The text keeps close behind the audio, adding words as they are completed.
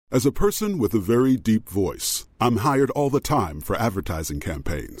As a person with a very deep voice, I'm hired all the time for advertising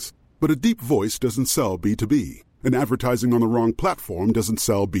campaigns. But a deep voice doesn't sell B2B, and advertising on the wrong platform doesn't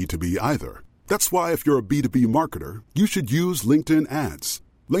sell B2B either. That's why if you're a B2B marketer, you should use LinkedIn ads.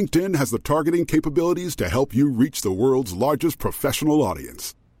 LinkedIn has the targeting capabilities to help you reach the world's largest professional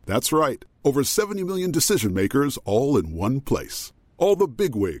audience. That's right, over 70 million decision makers all in one place. All the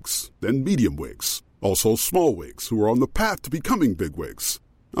big wigs, then medium wigs, also small wigs who are on the path to becoming big wigs.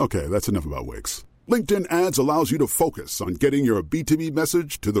 Okay, that's enough about wigs. LinkedIn ads allows you to focus on getting your B2B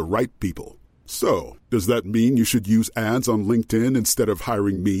message to the right people. So, does that mean you should use ads on LinkedIn instead of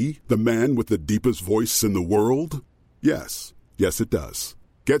hiring me, the man with the deepest voice in the world? Yes. Yes, it does.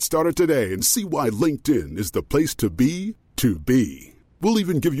 Get started today and see why LinkedIn is the place to be to be. We'll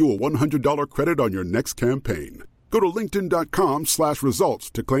even give you a $100 credit on your next campaign. Go to linkedin.com/results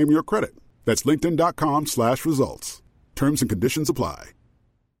to claim your credit. That's linkedin.com/results. Terms and conditions apply.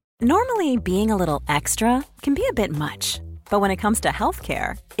 Normally, being a little extra can be a bit much. But when it comes to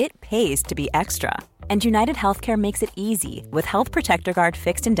healthcare, it pays to be extra. And United Healthcare makes it easy with Health Protector Guard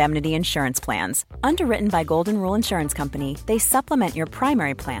fixed indemnity insurance plans. Underwritten by Golden Rule Insurance Company, they supplement your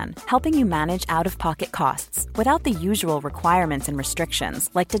primary plan, helping you manage out-of-pocket costs without the usual requirements and restrictions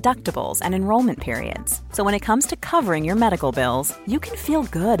like deductibles and enrollment periods. So when it comes to covering your medical bills, you can feel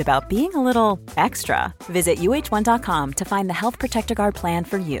good about being a little extra. Visit uh1.com to find the Health Protector Guard plan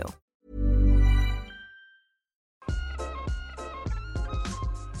for you.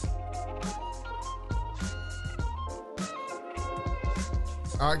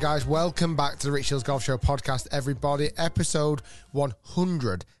 All right, guys, welcome back to the Rich Hills Golf Show podcast, everybody. Episode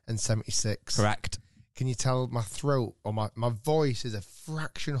 176. Correct. Can you tell my throat or my voice is a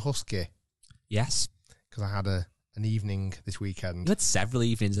fraction husky? Yes. Because I had an evening this weekend. You had several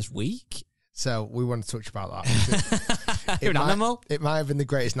evenings this week. So we want to touch about that. You're an animal. It might have been the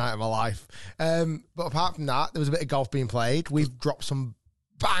greatest night of my life. But apart from that, there was a bit of golf being played. We've dropped some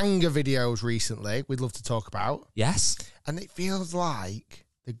banger videos recently we'd love to talk about. Yes. And it feels like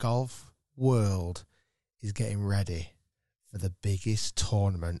the golf world is getting ready for the biggest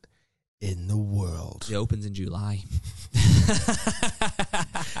tournament in the world. It opens in July.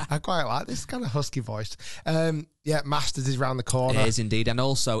 I quite like this kind of husky voice. Yeah, Masters is round the corner. It is indeed. And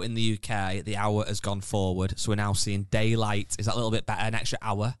also in the UK, the hour has gone forward. So we're now seeing daylight is that little bit better, an extra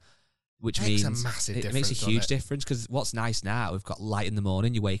hour, which means a massive it makes a huge difference because what's nice now, we've got light in the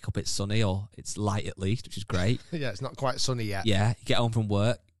morning. You wake up, it's sunny or it's light at least, which is great. Yeah, it's not quite sunny yet. Yeah, you get home from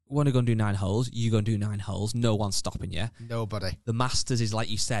work. Want to go and do 9 holes, you go and do 9 holes. No one's stopping you. Nobody. The Masters is, like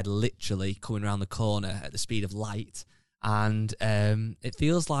you said, literally coming around the corner at the speed of light. And it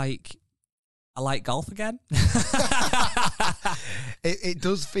feels like I like golf again. It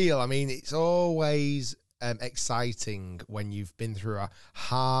does feel, I mean, it's always exciting when you've been through a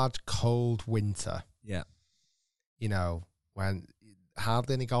hard, cold winter. Yeah. You know, when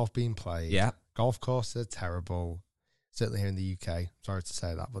hardly any golf being played. Yeah. Golf courses are terrible. Certainly here in the UK. Sorry to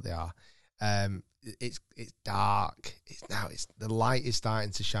say that, but they are. It's dark. The light is starting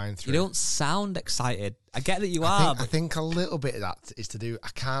to shine through. You don't sound excited. I get that you are. I think a little bit of that is to do. I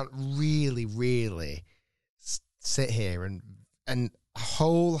can't really sit here and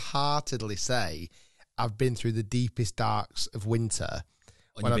wholeheartedly say I've been through the deepest darks of winter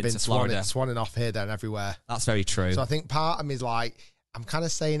when I've been swanning off here, there, and everywhere. That's very true. So I think part of me is like, I'm kind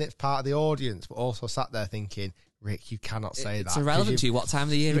of saying it's part of the audience, but also sat there thinking, Rick, you cannot say that. It's irrelevant to you what time of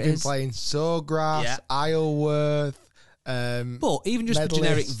the year it is. You've been playing Sawgrass, Isleworth. But even just the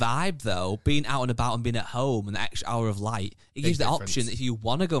generic vibe, though, being out and about and being at home and the extra hour of light, it gives the option that if you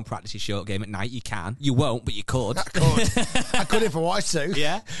want to go and practice your short game at night, you can. You won't, but you could. I could if I wanted to.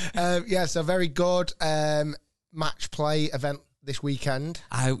 Yeah. So very good match play event this weekend.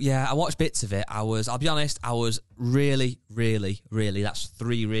 I watched bits of it. I'll be honest, I was really, that's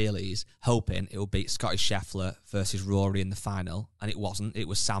 3 reallys, hoping it would beat Scotty Scheffler versus Rory in the final, and it wasn't. It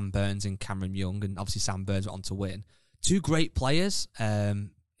was Sam Burns and Cameron Young, and obviously Sam Burns went on to win. 2 great players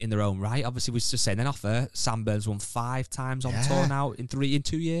in their own right. Obviously, we was just saying then off her, Sam Burns won 5 times on tour now in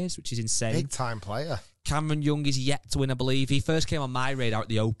 2 years, which is insane. Big time player. Cameron Young is yet to win, I believe. He first came on my radar at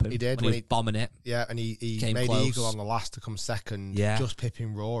the Open. He did. When he was bombing it. Yeah, and he made close. eagle on the last to come second, just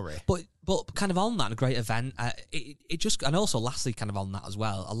pipping Rory. But kind of on that, a great event. It just, and also lastly, kind of on that as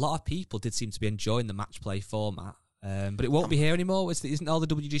well, a lot of people did seem to be enjoying the match play format, but it won't be here anymore. Isn't all the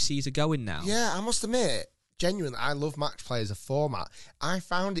WGCs are going now? Yeah, I must admit, genuinely, I love match play as a format. I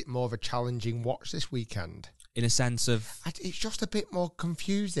found it more of a challenging watch this weekend. In a sense of... It's just a bit more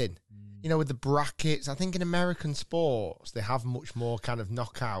confusing. you know, with the brackets, I think in American sports, they have much more kind of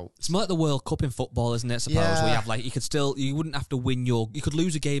knockouts. It's more like the World Cup in football, isn't it, I suppose? Yeah. Where you have, like, you wouldn't have to win you could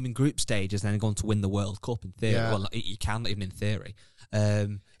lose a game in group stages and then go on to win the World Cup in theory. Yeah. Well, you can, not even in theory.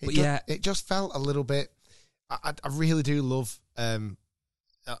 It just felt a little bit, I really do love,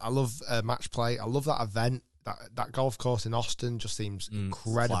 I love match play. I love that event. That golf course in Austin just seems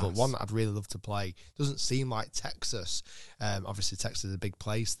incredible. Class. One that I'd really love to play. Doesn't seem like Texas. Obviously, Texas is a big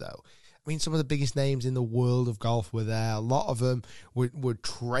place, though. I mean, some of the biggest names in the world of golf were there. A lot of them were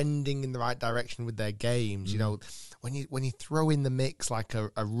trending in the right direction with their games. You know, when you throw in the mix like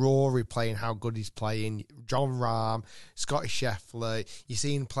a Rory playing how good he's playing, John Rahm, Scotty Scheffler, you're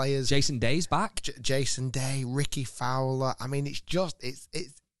seeing players. Jason Day's back. Jason Day, Ricky Fowler. I mean, it's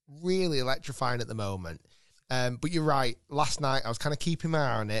really electrifying at the moment. But you're right. Last night, I was kind of keeping my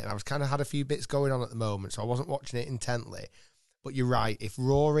eye on it, and I was kind of had a few bits going on at the moment, so I wasn't watching it intently. But you're right. If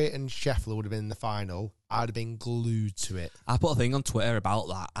Rory and Scheffler would have been in the final, I'd have been glued to it. I put a thing on Twitter about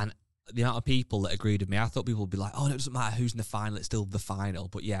that, and the amount of people that agreed with me, I thought people would be like, oh, no, it doesn't matter who's in the final, it's still the final.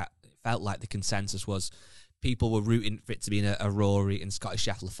 But yeah, it felt like the consensus was people were rooting for it to be in a Rory and Scotty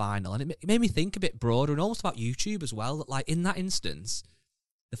Scheffler final. And it made me think a bit broader and almost about YouTube as well. That, like, in that instance,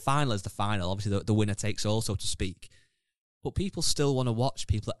 the final is the final. Obviously, the winner takes all, so to speak. But people still want to watch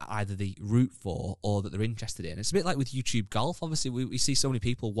people that either they root for or that they're interested in. It's a bit like with YouTube golf. Obviously, we see so many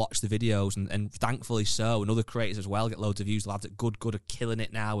people watch the videos, and thankfully so, and other creators as well get loads of views. Lads at good are killing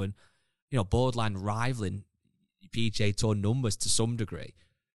it now, and, you know, borderline rivaling PGA Tour numbers to some degree.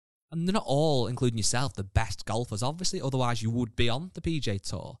 And they're not all, including yourself, the best golfers, obviously. Otherwise, you would be on the PGA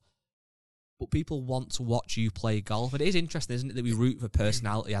Tour. But people want to watch you play golf. And it is interesting, isn't it, that we root for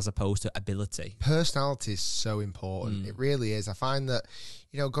personality as opposed to ability. Personality is so important. It really is. I find that,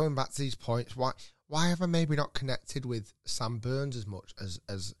 you know, going back to these points, why have I maybe not connected with Sam Burns as much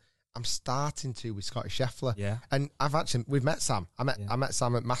as I'm starting to with Scotty Scheffler? Yeah. And we've met Sam. I met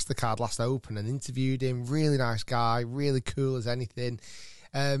Sam at MasterCard last Open and interviewed him. Really nice guy, really cool as anything.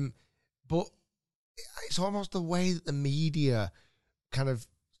 But it's almost the way that the media kind of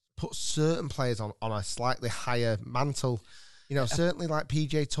put certain players on a slightly higher mantle. You know, certainly like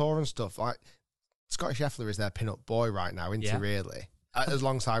PGA Tour and stuff. Like Scotty Scheffler is their pin-up boy right now, isn't he, really?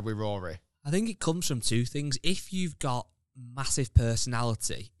 Alongside with Rory. I think it comes from two things. If you've got massive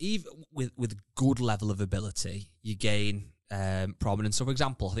personality, even with good level of ability, you gain prominence. So, for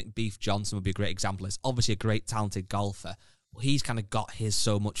example, I think Beef Johnson would be a great example. He's obviously a great, talented golfer. But he's kind of got his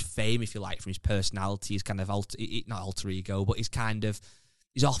so much fame, if you like, from his personality, his kind of not alter ego, but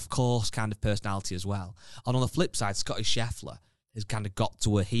his off-course kind of personality as well. And on the flip side, Scotty Scheffler has kind of got to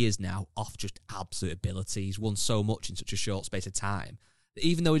where he is now off just absolute ability. He's won so much in such a short space of time that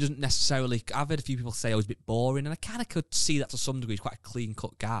even though he doesn't necessarily... I've heard a few people say, oh, he's a bit boring, and I kind of could see that to some degree. He's quite a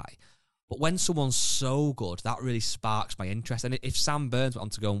clean-cut guy. But when someone's so good, that really sparks my interest. And if Sam Burns went on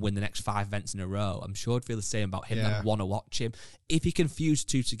to go and win the next 5 events in a row, I'm sure I'd feel the same about him and I'd want to watch him. If you can fuse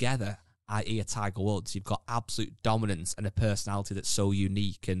two together, i.e. a Tiger Woods, you've got absolute dominance and a personality that's so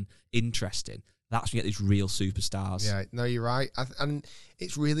unique and interesting. That's when you get these real superstars. Yeah, no, you're right. And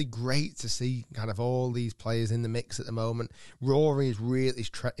it's really great to see kind of all these players in the mix at the moment. Rory is really,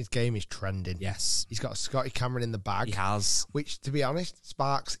 his game is trending. Yes. He's got Scotty Cameron in the bag. He has. Which, to be honest,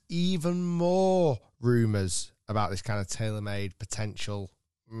 sparks even more rumours about this kind of tailor-made potential.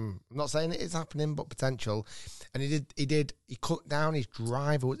 I'm not saying it is happening, but potential. And he cut down his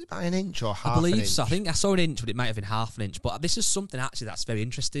driver. Was it by an inch or half an inch? I believe so. I think I saw an inch, but it might have been half an inch. But this is something actually that's very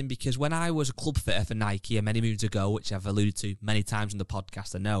interesting, because when I was a club fitter for Nike many moons ago, which I've alluded to many times in the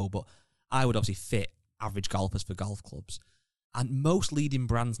podcast, I know, but I would obviously fit average golfers for golf clubs. And most leading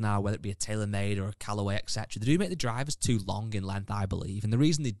brands now, whether it be a TaylorMade or a Callaway, etc., they do make the drivers too long in length, I believe. And the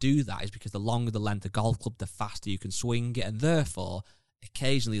reason they do that is because the longer the length of golf club, the faster you can swing it, and therefore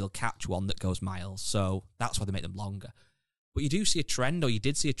occasionally you'll catch one that goes miles. So that's why they make them longer. But you do see a trend, or you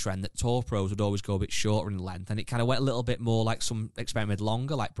did see a trend, that tour pros would always go a bit shorter in length, and it kind of went a little bit more like some experimented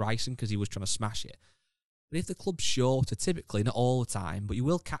longer, like Bryson, because he was trying to smash it. But if the club's shorter, typically, not all the time, but you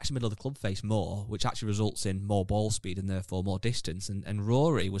will catch the middle of the club face more, which actually results in more ball speed and therefore more distance. And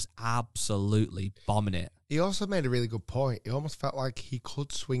Rory was absolutely bombing it. He also made a really good point. He almost felt like he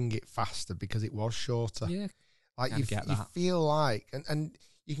could swing it faster because it was shorter. Yeah. Like you feel like, and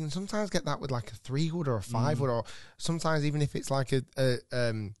you can sometimes get that with like a 3-wood or a 5-wood, or sometimes even if it's like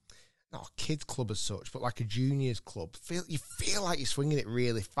not a kids club as such, but like a juniors club. You feel like you're swinging it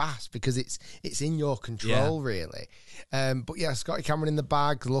really fast because it's in your control, really. But yeah, Scotty Cameron in the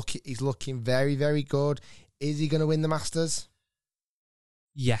bag. He's looking very, very good. Is he going to win the Masters?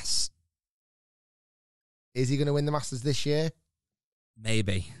 Yes. Is he going to win the Masters this year?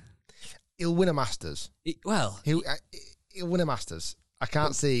 Maybe. he'll win a Masters. He'll win a Masters. I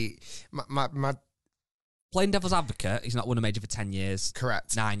can't see my playing devil's advocate. He's not won a major for 10 years.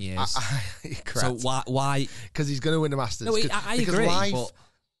 Correct. 9 years. Correct. So why? Because he's going to win a Masters. No, I agree.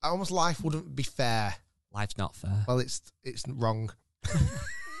 But life wouldn't be fair. Life's not fair. Well, it's wrong.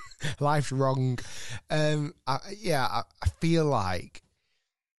 Life's wrong. I feel like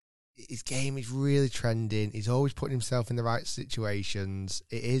his game is really trending. He's always putting himself in the right situations.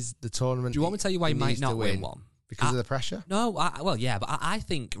 It is the tournament. Do you want me to tell you why he might not win one? Because of the pressure? No, but I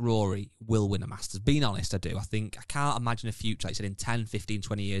think Rory will win a Masters. Being honest, I do. I can't imagine a future, like I said, in 10, 15,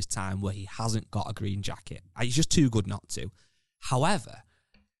 20 years' time where he hasn't got a green jacket. He's just too good not to. However,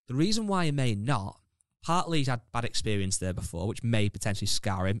 the reason why he may not, partly he's had bad experience there before, which may potentially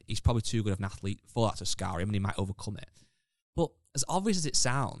scar him. He's probably too good of an athlete for that to scar him, and he might overcome it. But as obvious as it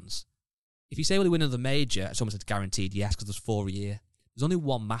sounds, if you say, will he win another major, it's almost a guaranteed yes, because there's 4 a year. There's only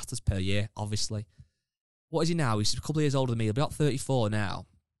one Masters per year, obviously. What is he now? He's a couple of years older than me. He'll be about 34 now.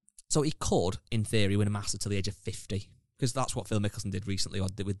 So he could, in theory, win a Masters till the age of 50, because that's what Phil Mickelson did recently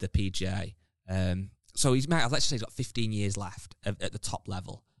with the PGA. So let's just say he's got 15 years left at the top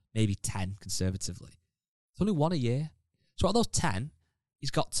level, maybe 10 conservatively. It's only 1 a year. So out of those 10,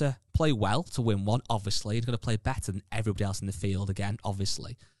 he's got to play well to win one, obviously. He's got to play better than everybody else in the field again,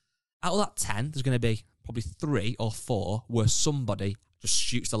 obviously. Out of that 10, there's going to be probably 3 or 4 where somebody just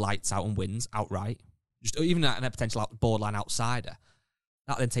shoots the lights out and wins outright. Just even a potential borderline outsider.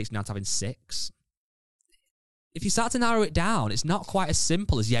 That then takes him down to having 6. If you start to narrow it down, it's not quite as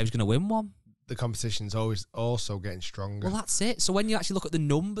simple as, he's going to win one. The competition's always also getting stronger. Well, that's it. So when you actually look at the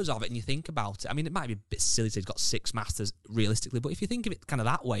numbers of it and you think about it, I mean, it might be a bit silly to say he's got 6 Masters realistically, but if you think of it kind of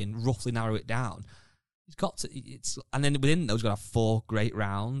that way and roughly narrow it down, he's got to, and then within those, he's got to have 4 great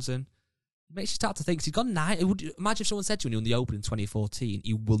rounds, and it makes you start to think, he's got 9. Imagine if someone said to you when he won the Open in 2014,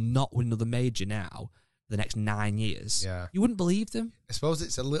 you will not win another major now for the next 9 years. Yeah. You wouldn't believe them. I suppose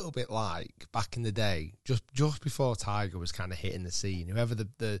it's a little bit like back in the day, just before Tiger was kind of hitting the scene, whoever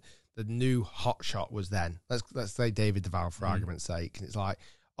the new hot shot was then. Let's say David Duval for argument's sake, and it's like,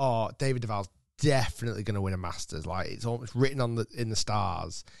 David Duval's definitely going to win a Masters. Like, it's almost written in the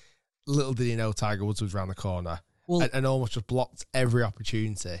stars. Little did he know Tiger Woods was around the corner, and almost just blocked every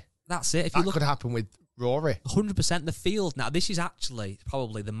opportunity. That's it. That could happen with Rory. 100% the field now. This is actually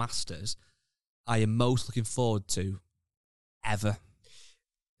probably the Masters I am most looking forward to ever.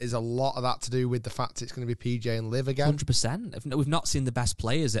 Is a lot of that to do with the fact it's going to be PJ and Liv again? 100%. We've not seen the best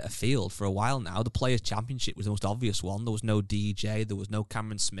players at a field for a while now. The Players' Championship was the most obvious one. There was no DJ. There was no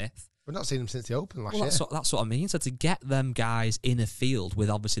Cameron Smith. We've not seen them since the Open last year. That's what I mean. So to get them guys in a field with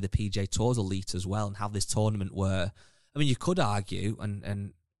obviously the PJ Tour's elite as well and have this tournament where, I mean, you could argue,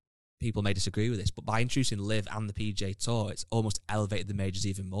 and people may disagree with this, but by introducing Liv and the PJ Tour, it's almost elevated the majors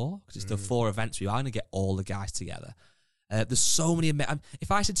even more because it's the 4 events where you are going to get all the guys together. There's so many.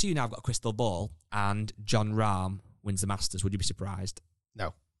 If I said to you now, I've got a crystal ball and John Rahm wins the Masters, would you be surprised?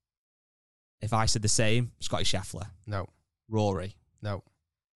 No. If I said the same, Scotty Scheffler. No. Rory. No.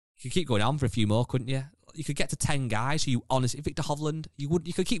 You could keep going on for a few more, couldn't you? You could get to 10 guys who you honestly, Victor Hovland, you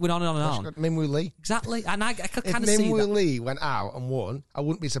could keep going on and on and on. Minwoo Lee. Exactly. And I could kind of see that. If Minwoo Lee went out and won, I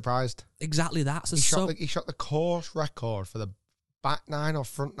wouldn't be surprised. Exactly that. So he shot the course record for the back 9 or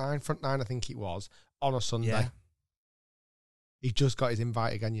front 9, I think it was, on a Sunday. Yeah. He just got his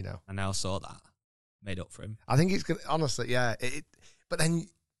invite again, you know. I now saw that. Made up for him. I think it's going to, honestly, yeah. But then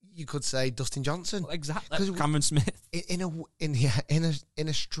you could say Dustin Johnson. Well, exactly. Cameron Smith. In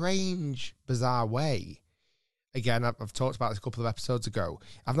a strange, bizarre way. Again, I've talked about this a couple of episodes ago.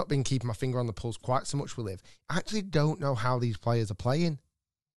 I've not been keeping my finger on the pulse quite so much with Liv. I actually don't know how these players are playing.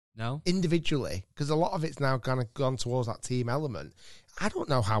 No? Individually. Because a lot of it's now kind of gone towards that team element. I don't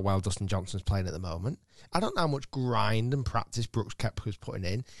know how well Dustin Johnson's playing at the moment. I don't know how much grind and practice Brooks Koepka's putting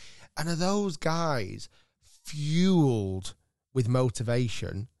in. And are those guys fueled with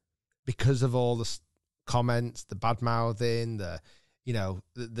motivation because of all the comments, the bad-mouthing, the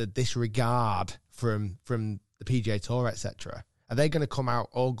disregard from the PGA Tour, etc.? Are they going to come out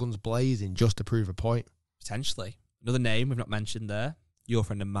all guns blazing just to prove a point? Potentially. Another name we've not mentioned there, your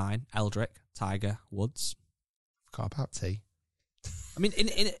friend of mine, Eldrick, Tiger Woods. Forgot about T. I mean,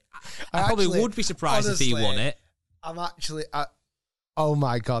 I probably would be surprised honestly, if he won it. Oh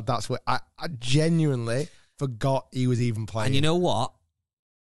my God, that's what I genuinely forgot he was even playing. And you know what?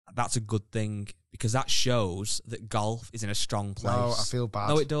 That's a good thing because that shows that golf is in a strong place. No, I feel bad.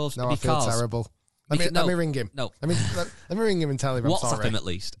 No, it does. No, I feel terrible. Let me ring him. No. Let me ring him and tell him I'm sorry. WhatsApp him at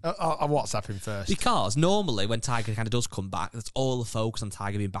least. I'll WhatsApp him first. Because normally when Tiger kind of does come back, that's all the focus on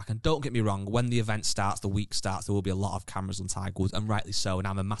Tiger being back. And don't get me wrong, when the event starts, the week starts, there will be a lot of cameras on Tiger Woods, and rightly so. And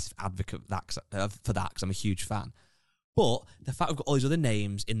I'm a massive advocate for that because I'm a huge fan. But the fact we've got all these other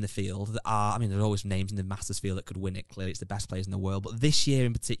names in the field that are, I mean, there are always names in the Masters field that could win it. Clearly, it's the best players in the world. But this year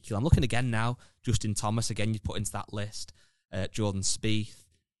in particular, I'm looking again now. Justin Thomas, again, you put into that list. Jordan Spieth.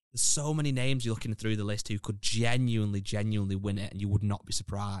 There's so many names you're looking through the list who could genuinely win it, and you would not be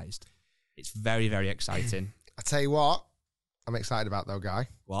surprised. It's very, very exciting. I tell you what, I'm excited about though, Guy.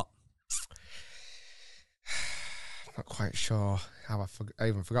 What? I'm not quite sure how I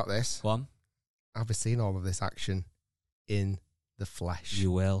even forgot this. One. I'll be seeing all of this action in the flesh.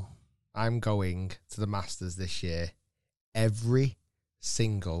 You will. I'm going to the Masters this year every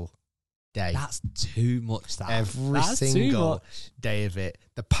single day. That's too much. That's single day of it.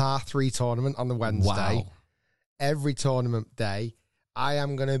 The par 3 tournament on the Wednesday. Wow. Every tournament day, I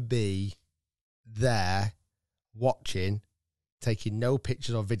am going to be there watching, taking no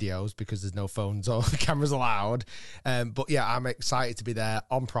pictures or videos because there's no phones or cameras allowed. But yeah, I'm excited to be there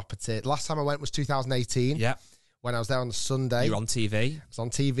on property. The last time I went was 2018. Yeah. When I was there on the Sunday. You're on TV. I was on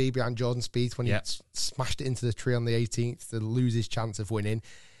TV behind Jordan Spieth when he smashed it into the tree on the 18th to lose his chance of winning.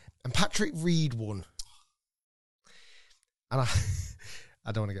 And Patrick Reed won. And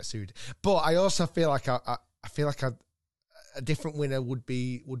I don't want to get sued. But I also feel like I feel like a different winner would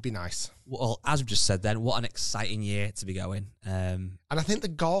be nice. Well, as we just said then, what an exciting year to be going. And I think the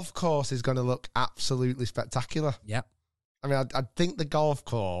golf course is going to look absolutely spectacular. Yeah. I mean, I think the golf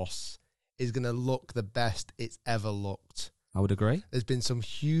course is going to look the best it's ever looked. I would agree. There's been some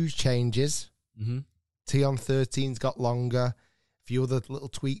huge changes. Mm-hmm. Tee on 13's got longer. A few other little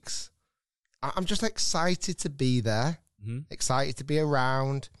tweaks. I'm just excited to be there. Mm-hmm. Excited to be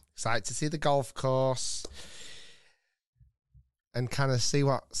around. Excited to see the golf course. And kind of see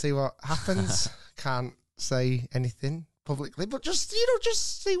what happens. Can't say anything publicly, but just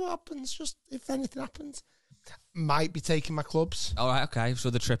see what happens. Just if anything happens. Might be taking my clubs. All right, okay. So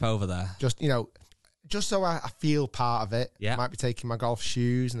the trip over there. Just so I feel part of it. Yeah. Might be taking my golf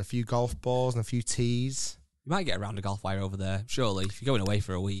shoes and a few golf balls and a few tees. You might get around a golf wire over there, surely, if you're going away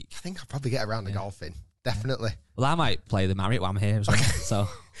for a week. I think I'll probably get around the golfing. Definitely. Well, I might play the Marriott while I'm here as well. Okay. So.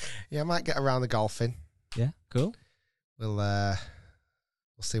 Yeah, I might get around the golfing. Yeah, cool. We'll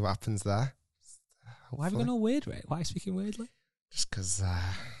see what happens there. Why have you gone all weird, Ray? Why are you speaking weirdly? Just because I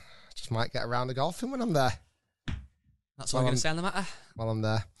just might get around the golfing when I'm there. That's all I'm going to say on the matter. While I'm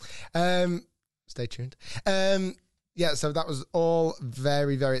there. Stay tuned. Yeah, so that was all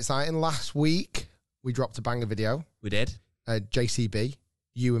very, very exciting. Last week, we dropped a banger video. We did. JCB,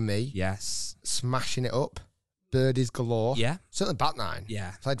 you and me. Yes. Smashing it up. Birdies galore. Yeah. Certainly back 9.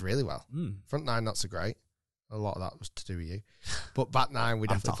 Yeah. Played really well. Front 9, not so great. A lot of that was to do with you. But back 9, we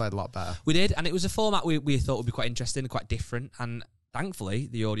definitely played a lot better. We did, and it was a format we thought would be quite interesting and quite different. And thankfully,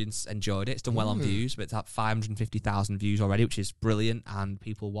 the audience enjoyed it. It's done well on views, but it's had 550,000 views already, which is brilliant. And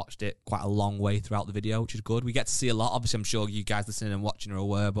people watched it quite a long way throughout the video, which is good. We get to see a lot. Obviously, I'm sure you guys listening and watching are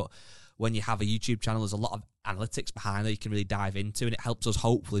aware, but when you have a YouTube channel, there's a lot of analytics behind that you can really dive into, and it helps us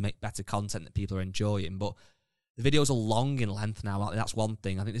hopefully make better content that people are enjoying. But the videos are long in length now. That's one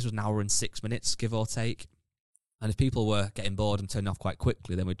thing. I think this was an hour and 6 minutes, give or take. And if people were getting bored and turning off quite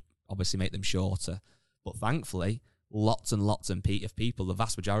quickly, then we'd obviously make them shorter. But thankfully, lots and lots of people, the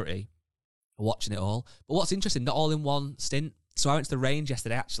vast majority, are watching it all. But what's interesting, not all in one stint. So I went to the range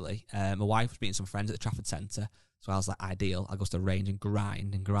yesterday, actually. My wife was meeting some friends at the Trafford Centre. So I was like, ideal. I'll go to the range and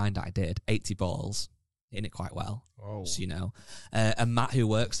grind I did. 80 balls, hitting it quite well. Oh. So, and Matt, who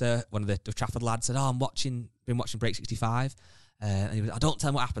works there, one of the Trafford lads, said, been watching Break 65. And he was, I don't tell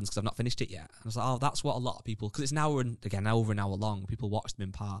him what happens because I've not finished it yet. And I was like, that's what a lot of people, because it's now over an hour long. People watch them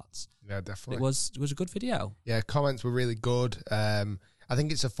in parts. Yeah, definitely. It was a good video. Yeah, comments were really good. I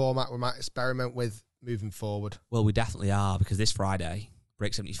think it's a format we might experiment with moving forward. Well, we definitely are, because this Friday,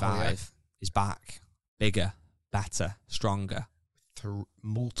 Break 75 is back. Bigger, better, stronger.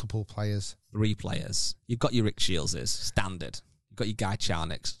 Multiple players. 3 players. You've got your Rick Shields' standard. You've got your Guy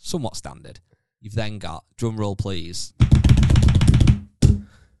Charnick's, somewhat standard. You've then got, drum roll please,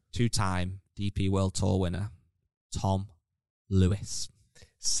 2-time DP World Tour winner, Tom Lewis.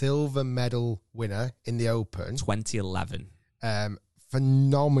 Silver medal winner in the Open. 2011.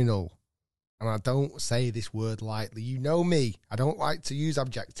 Phenomenal. And I don't say this word lightly. You know me. I don't like to use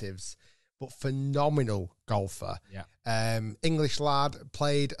adjectives. but phenomenal golfer. Yeah. English lad,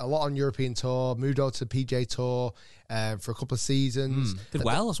 played a lot on European Tour, moved over to the PJ Tour for a couple of seasons. Did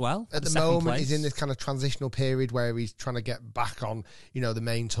well as well. At the moment, he's in this kind of transitional period where he's trying to get back on, the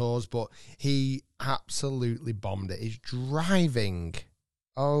main tours, but he absolutely bombed it. His driving,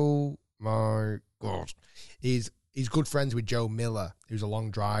 oh my God. He's good friends with Joe Miller, who's a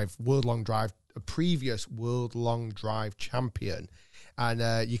world long drive, a previous world long drive champion.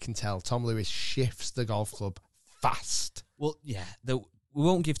 And you can tell Tom Lewis shifts the golf club fast. Well, yeah, we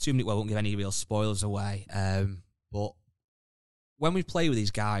won't give too many. Well, we won't give any real spoilers away. But when we play with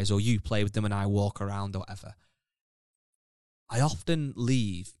these guys, or you play with them, and I walk around or whatever, I often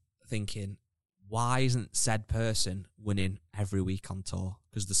leave thinking, why isn't said person winning every week on tour?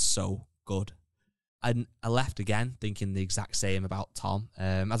 Because they're so good. And I left again thinking the exact same about Tom.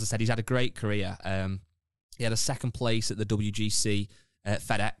 As I said, he's had a great career. He had a second place at the WGC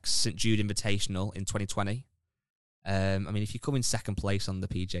FedEx St. Jude Invitational in 2020. I mean, if you come in second place on the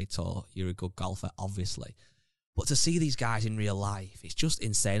PJ Tour, you're a good golfer, obviously. But to see these guys in real life, it's just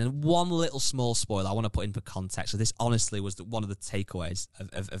insane. And one little small spoiler I want to put in for context. So this honestly was one of the takeaways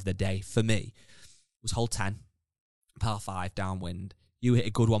of the day for me. Was hole 10, par 5, downwind. You hit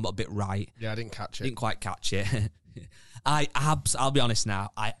a good one, but a bit right. Yeah, I didn't catch it. Didn't quite catch it. I'll be honest now,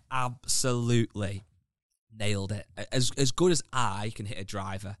 I absolutely nailed it. As good as I can hit a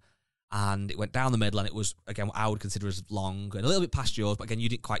driver. And it went down the middle, and it was, again, what I would consider as long and a little bit past yours, but again, you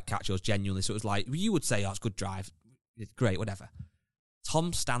didn't quite catch yours genuinely. So it was like, you would say, oh, it's a good drive. It's great, whatever.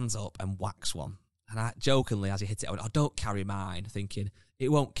 Tom stands up and whacks one. And I jokingly, as he hit it, I went, oh, don't carry mine, thinking it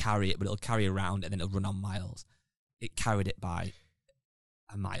won't carry it, but it'll carry around and then it'll run on miles. It carried it by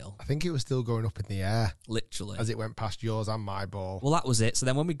a mile. I think it was still going up in the air. Literally. As it went past yours and my ball. Well, that was it. So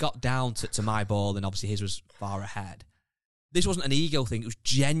then when we got down to my ball, and obviously his was far ahead, this wasn't an ego thing. It was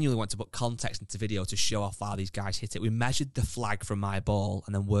genuinely want to put context into video to show how far these guys hit it. We measured the flag from my ball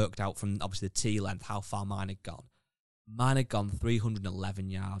and then worked out from obviously the tee length how far mine had gone. Mine had gone 311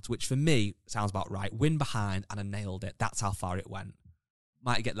 yards, which for me sounds about right. Wind behind, and I nailed it. That's how far it went.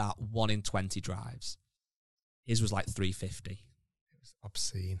 Might get that 1 in 20 drives. His was like 350. It was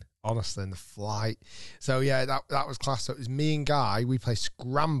obscene, honestly, in the flight. So yeah, that was class. So it was me and Guy. We play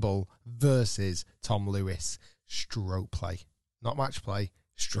Scramble versus Tom Lewis. Stroke play. Not match play,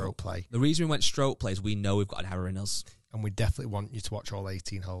 stroke play. The reason we went stroke play is we know we've got an error in us. And we definitely want you to watch all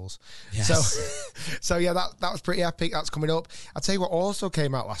 18 holes. Yes. So yeah, that was pretty epic. That's coming up. I'll tell you what also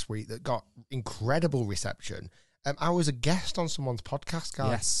came out last week that got incredible reception. I was a guest on someone's podcast,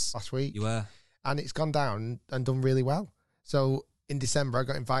 guys, last week. You were. And it's gone down and done really well. So in December, I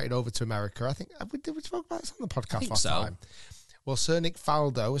got invited over to America. I think, did we talk about this on the podcast last time? Well, Sir Nick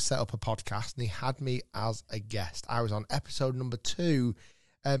Faldo has set up a podcast and he had me as a guest. I was on episode number 2,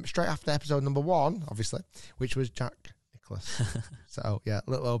 straight after episode number 1, obviously, which was Jack Nicholas. So, yeah,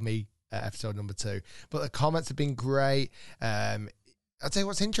 little old me, episode number 2. But the comments have been great. I'll tell you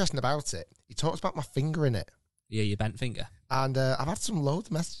what's interesting about it. He talks about my finger in it. Yeah, your bent finger. And I've had some loads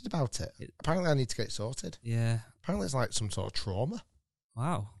of messages about it. Apparently, I need to get it sorted. Yeah. Apparently, it's like some sort of trauma.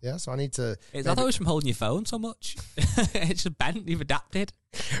 Wow. Yeah, so I need to... I thought it was from holding your phone so much. It's just bent, you've adapted.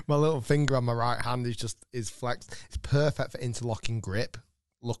 My little finger on my right hand is flexed. It's perfect for interlocking grip,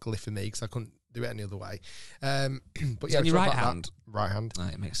 luckily for me, because I couldn't do it any other way. But yeah, on your right hand? Right hand.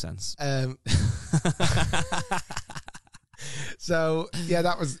 Right, it makes sense. So, yeah,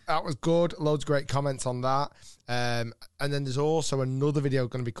 that was good. Loads of great comments on that. And then there's also another video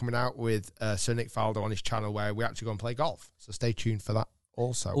going to be coming out with Sir Nick Faldo on his channel where we actually go and play golf. So stay tuned for that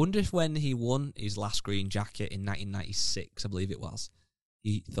also. I wonder if when he won his last green jacket in 1996, I believe it was,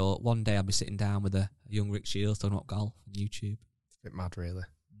 he thought one day I'll be sitting down with a young Rick Shields talking about golf on YouTube. It's a bit mad, really.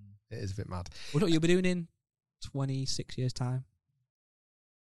 It is a bit mad. What you'll be doing in 26 years' time?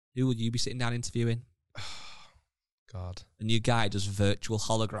 Who will you be sitting down interviewing? God. A new guy does virtual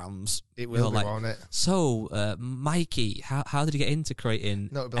holograms. It will be, won't it? So, Mikey, how did you get into creating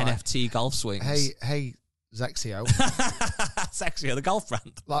NFT like, golf swings? Hey, Zexio. Zexio, the golf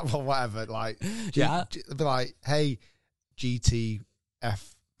brand. Like, well, whatever. Like, yeah. It'd be like, hey, GTFP.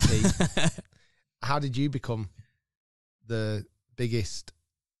 How did you become the biggest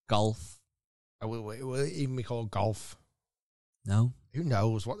golf? Will it even be called golf? No. Who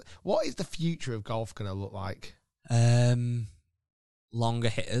knows? What is the future of golf going to look like? Longer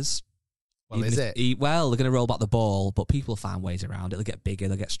hitters. Well, is it? They're going to roll back the ball, but people find ways around it. They'll get bigger,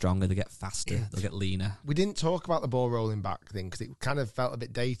 they'll get stronger, they'll get faster, they'll get leaner. We didn't talk about the ball rolling back thing because it kind of felt a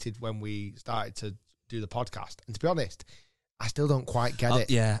bit dated when we started to do the podcast. And to be honest, I still don't quite get it.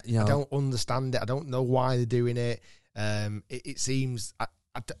 Yeah, I don't understand it. I don't know why they're doing it. It seems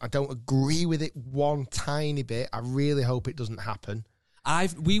I don't agree with it one tiny bit. I really hope it doesn't happen.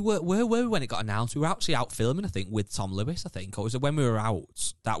 Where were we when it got announced? We were actually out filming, I think, with Tom Lewis, I think. Or was it when we were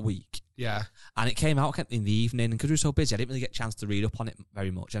out that week? Yeah. And it came out in the evening, and because we were so busy, I didn't really get a chance to read up on it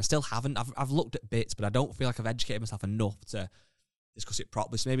very much. And I still haven't. I've looked at bits, but I don't feel like I've educated myself enough to discuss it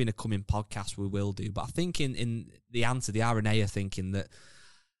properly. So maybe in a coming podcast we will do. But I think in the answer, the RNA are thinking that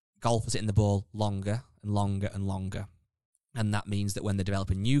golf is hitting the ball longer and longer and longer. And that means that when they're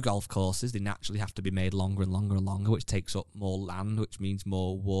developing new golf courses, they naturally have to be made longer and longer and longer, which takes up more land, which means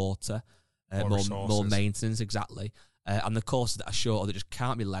more water, more maintenance, exactly. And the courses that are shorter, that just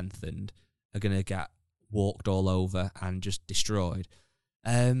can't be lengthened, are going to get walked all over and just destroyed.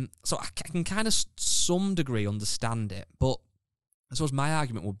 So I can kind of some degree understand it, but I suppose my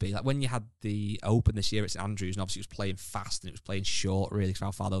argument would be like when you had the Open this year at St Andrews, and obviously it was playing fast and it was playing short, really, because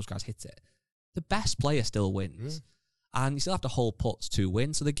how far those guys hit it. The best player still wins. And you still have to hold putts to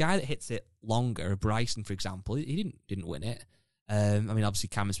win. So the guy that hits it longer, Bryson, for example, he didn't win it. I mean, obviously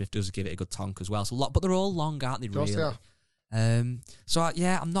Cameron Smith does give it a good tonk as well. So but they're all long, aren't they? Really. I'm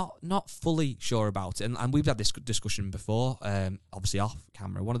not fully sure about it. And we've had this discussion before, obviously off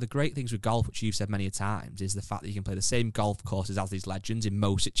camera. One of the great things with golf, which you've said many times, is the fact that you can play the same golf courses as these legends in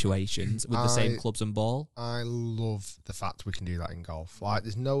most situations with the same clubs and ball. I love the fact we can do that in golf. Like,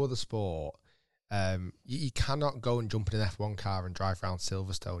 there's no other sport. You cannot go and jump in an F1 car and drive around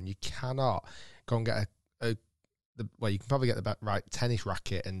Silverstone. You cannot go and get you can probably get the right tennis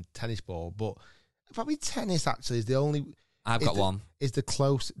racket and tennis ball, but probably tennis actually is the only. I've got one. Is the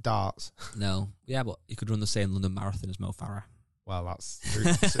close darts? No, yeah, but you could run the same London Marathon as Mo Farah. Well, that's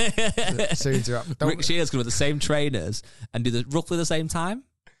soon to happen. Rick Shields could run the same trainers and do roughly the same time,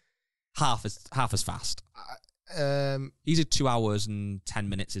 half as fast. He's at 2 hours and 10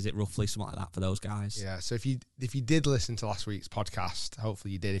 minutes, is it roughly, something like that for those guys? Yeah. So if you did listen to last week's podcast,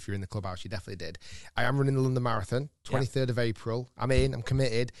 hopefully you did. If you're in the clubhouse, you definitely did. I am running the London Marathon, 23rd of April. I'm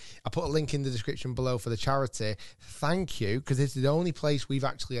committed. I put a link in the description below for the charity. Thank you, because it's the only place we've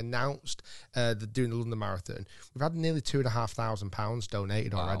actually announced doing the London Marathon. We've had nearly £2,500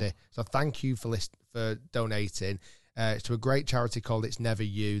 donated already. So thank you for donating. It's to a great charity called It's Never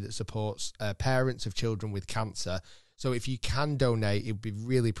You that supports parents of children with cancer. So if you can donate, it would be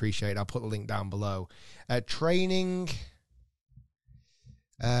really appreciated. I'll put the link down below. Training,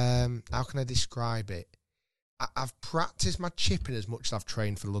 how can I describe it? I've practiced my chipping as much as I've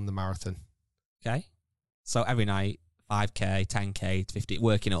trained for the London Marathon. Okay. So every night, 5K, 10K, 50,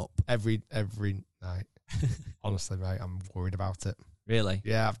 working up. Every night. Honestly, mate, I'm worried about it. Really?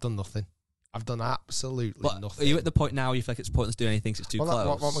 Yeah, I've done nothing. I've done absolutely nothing. Are you at the point now you feel like it's pointless doing anything, it's too close?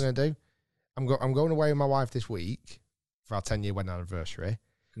 What am I going to do? I'm going away with my wife this week for our 10-year wedding anniversary.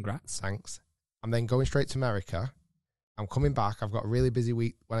 Congrats. Thanks. I'm then going straight to America. I'm coming back. I've got a really busy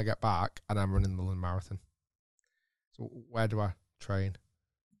week when I get back, and I'm running the London Marathon. So where do I train?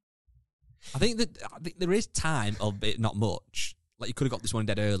 I think there is time, albeit not much. Like, you could have got this one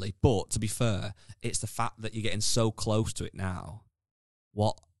dead early, but to be fair, it's the fact that you're getting so close to it now.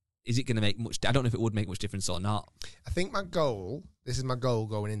 What is it going to make much? I don't know if it would make much difference or not. I think this is my goal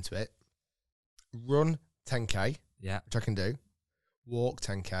going into it. Run 10K, which I can do. Walk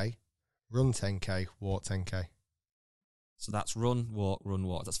 10K, run 10K, walk 10K. So that's run, walk.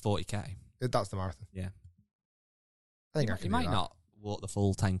 That's 40K. That's the marathon. Yeah. I think I can. You might not walk the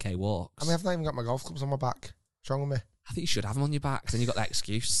full 10K walks. I mean, I've not even got my golf clubs on my back. What's wrong with me? I think you should have them on your back, 'cause then you've got that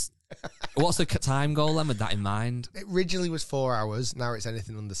excuse. What's the time goal then with that in mind? It originally was 4 hours. Now it's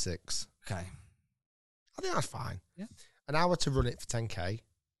anything under 6. Okay. I think that's fine. Yeah. An hour to run it for 10K.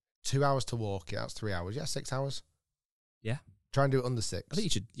 2 hours to walk it. That's 3 hours. Yeah, 6 hours. Yeah. Try and do it under 6. I think you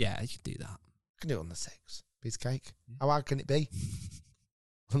should. Yeah, you could do that. I can do it under 6. Piece of cake. Yeah. How hard can it be?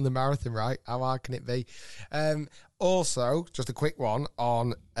 On the marathon, right? How hard can it be? Also, just a quick one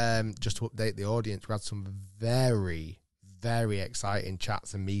on just to update the audience. We had some very, very exciting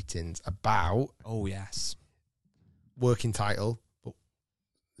chats and meetings about working title, but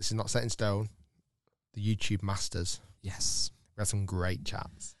this is not set in stone, the YouTube Masters. Yes. We had some great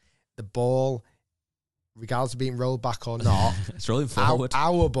chats. The ball, regardless of being rolled back or not, it's rolling forward.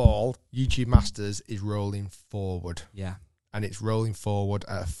 Our ball, YouTube Masters, is rolling forward. Yeah. And it's rolling forward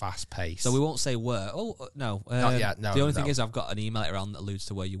at a fast pace. So we won't say where. No. Not yet, no. The only thing is I've got an email later on that alludes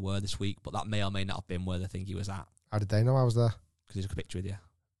to where you were this week, but that may or may not have been where they think you was at. How did they know I was there? Because he took a picture with you.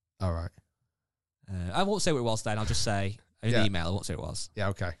 All right. I won't say what it was then. I'll just say in the email. I won't say what it was. Yeah,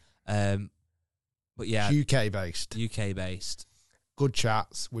 okay. But yeah. UK-based. UK-based. Good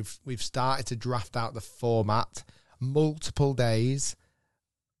chats. We've started to draft out the format. Multiple days.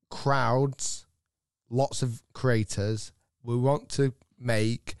 Crowds. Lots of creators. We want to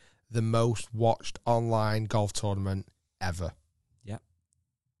make the most watched online golf tournament ever. Yeah.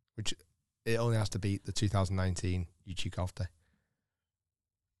 Which it only has to beat the 2019 YouTube Golf Day.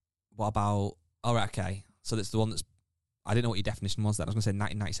 What about... Oh, right, okay. So that's the one that's... I didn't know what your definition was then. I was going to say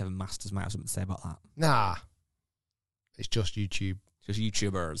 1997 Masters might have something to say about that. Nah. It's just YouTube. Just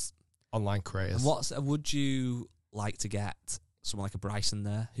YouTubers. Online creators. And would you like to get someone like a Bryson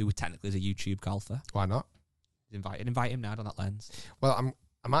there, who technically is a YouTube golfer? Why not? Invite him now on that lens. Well,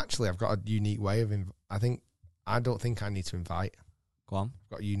 I've got a unique way of... I don't think I need to invite. Go on. I've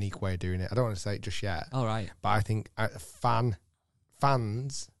got a unique way of doing it. I don't want to say it just yet. All right. But I think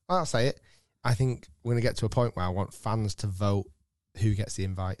fans... I'll say it. I think we're going to get to a point where I want fans to vote who gets the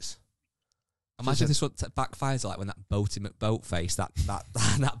invites. Imagine this one backfires like when that Boaty McBoatface,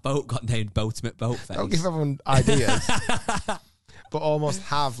 that boat got named Boaty McBoatface. Don't give everyone ideas. But almost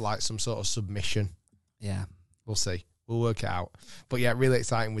have like some sort of submission. Yeah. We'll see. We'll work it out. But yeah, really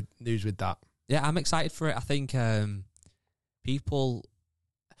exciting with news with that. Yeah, I'm excited for it. I think people...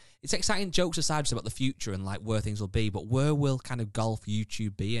 It's exciting, jokes aside, just about the future and like where things will be, but where will kind of golf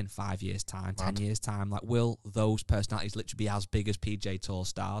YouTube be in 5 years' time, 10 years' time? Like, will those personalities literally be as big as PJ Tour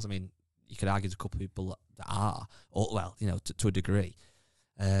stars? I mean, you could argue there's a couple of people that are, or well, to a degree.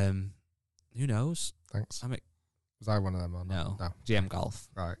 Who knows? Thanks. Was I one of them or no? No. GM Golf.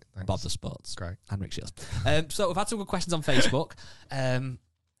 Right. Thanks. Bob the Sports. Great. And Rick Shields. So we've had some good questions on Facebook.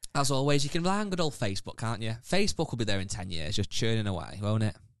 As always, you can rely on good old Facebook, can't you? Facebook will be there in 10 years, just churning away, won't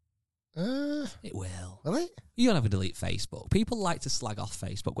it? It will. Will it? You don't have to delete Facebook. People like to slag off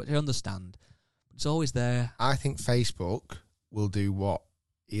Facebook, which I understand. But it's always there. I think Facebook will do what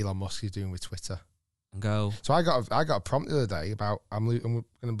Elon Musk is doing with Twitter. And go. So I got a prompt the other day about I'm going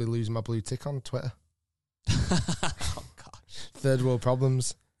to be losing my blue tick on Twitter. Oh, gosh. Third world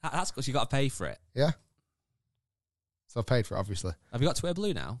problems. That's because you got to pay for it. Yeah. So I've paid for it, obviously. Have you got Twitter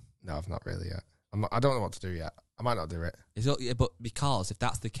Blue now? No, I've not really yet. I don't know what to do yet. I might not do it. But because if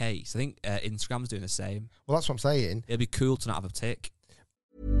that's the case, I think Instagram's doing the same. Well, that's what I'm saying. It'd be cool to not have a tick.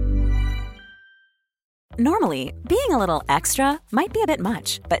 Normally, being a little extra might be a bit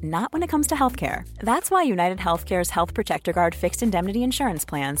much, but not when it comes to healthcare. That's why United Healthcare's Health Protector Guard fixed indemnity insurance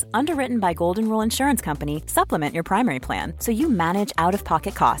plans, underwritten by Golden Rule Insurance Company, supplement your primary plan so you manage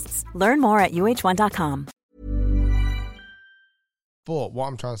out-of-pocket costs. Learn more at uh1.com. But what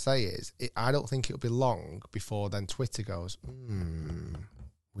I'm trying to say is, I don't think it'll be long before then Twitter goes,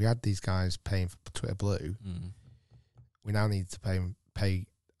 we had these guys paying for Twitter Blue. We now need to pay.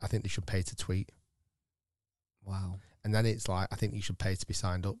 I think they should pay to tweet. Wow. And then it's like, I think you should pay to be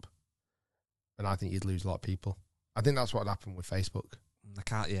signed up. And I think you'd lose a lot of people. I think that's what happened with Facebook.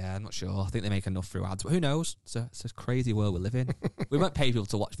 I'm not sure. I think they make enough through ads. But who knows? It's a crazy world we live in. We won't pay people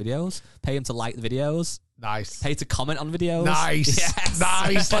to watch videos. Pay them to like the videos. Nice. Pay to comment on videos. Nice. Yes.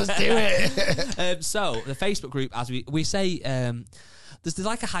 Nice. Let's do it. So the Facebook group, as we say, there's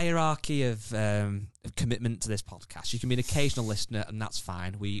like a hierarchy of commitment to this podcast. You can be an occasional listener, and that's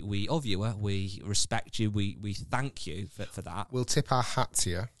fine. Or viewer, we respect you. We thank you for that. We'll tip our hat to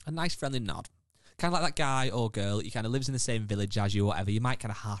you. A nice friendly nod. Kind of like that guy or girl that you kind of lives in the same village as you or whatever. You might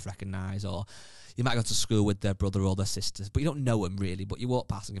kind of half recognise, or you might go to school with their brother or their sisters, but you don't know them really, but you walk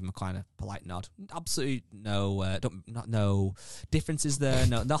past and give them a kind of polite nod. Absolutely no differences there,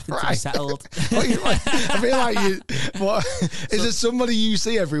 nothing to be settled. I feel like is there somebody you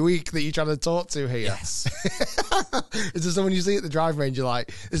see every week that you're trying to talk to here? Yes. Is there someone you see at the drive range you're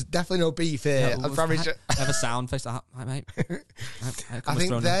like, there's definitely no beef here? No, have a sound face like that, mate. I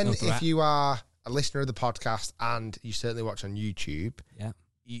think then if you are a listener of the podcast and you certainly watch on YouTube, yeah,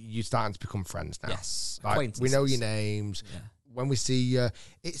 you're starting to become friends now. Yes, like, we know your names. Yeah. When we see you,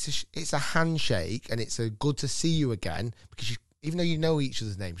 it's a handshake, and it's a good to see you again, because even though you know each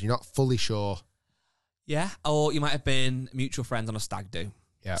other's names, you're not fully sure. Yeah, or you might have been mutual friends on a stag do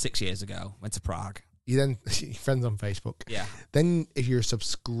 6 years ago. Went to Prague. You then friends on Facebook. Yeah. Then if you're a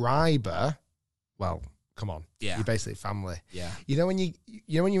subscriber, well, come on. Yeah. You're basically family. Yeah. You know when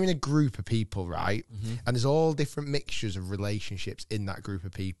you're in a group of people, right? Mm-hmm. And there's all different mixtures of relationships in that group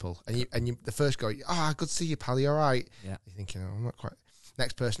of people. And you the first go, good to see you, pal, you all right? Yeah. You're thinking, I'm not quite.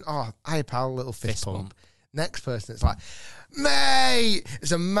 Next person, hi, pal, little fist pump. Next person, it's like, mate,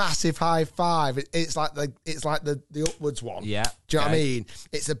 it's a massive high five. It's like the upwards one. Yeah. Do you know what I mean?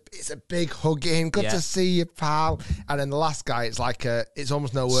 It's a big hugging. Good to see you, pal. And then the last guy, it's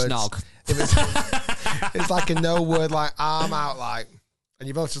almost no words. Snog. It's like a no word, like arm out, like, and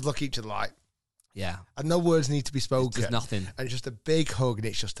you both just look at each other like, yeah. And no words need to be spoken. There's nothing. And it's just a big hug, and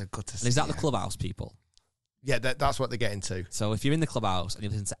it's just a good to see. And is that the Clubhouse people? Yeah, that's what they're getting to. So if you're in the Clubhouse and you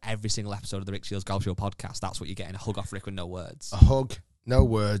listen to every single episode of the Rick Shields Golf Show podcast, that's what you're getting, a hug off Rick with no words. A hug, no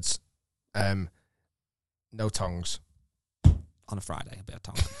words, no tongues. On a Friday, a bit of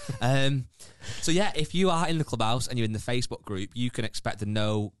tongue. So yeah, if you are in the clubhouse and you're in the Facebook group, you can expect a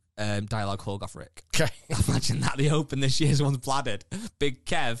no dialogue hug off Rick. Okay. Imagine that the Open this year's one's bladdered. Big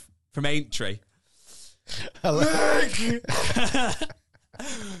Kev from Aintree. Rick!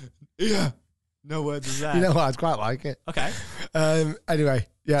 Yeah. No words is there. You know what? I'd quite like it. Okay. Anyway,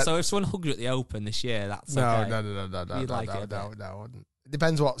 yeah. So if someone hugged you at the Open this year, that's no, okay. No. You'd like it No. I wouldn't. It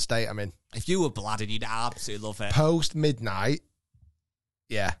depends what state I'm in. If you were bladdered, you'd absolutely love it. Post midnight,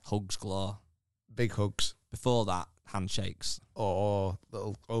 yeah, Hugs galore. big hugs Before that, handshakes. or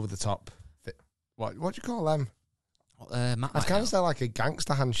little over the top. What do you call them? Matt I'd kind of say like a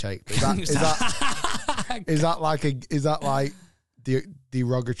gangster handshake. Is that like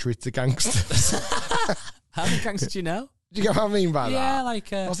derogatory to gangsters? How many gangsters do you know? Do you get what I mean by that? Yeah, like...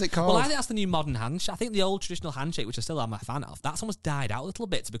 what's it called? Well, I think that's the new modern handshake. I think the old traditional handshake, which I still am a fan of, that's almost died out a little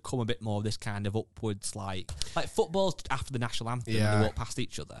bit to become a bit more of this kind of upwards, like football after the national anthem when they walk past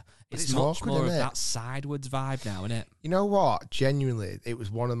each other. It's much awkward, more of isn't it? that sidewards vibe now, isn't it? You know what? Genuinely, it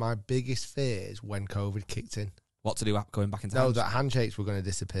was one of my biggest fears when COVID kicked in. What to do going back into No, handshake? that handshakes were going to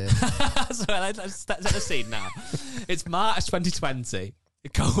disappear. So let's set the scene now. It's March 2020.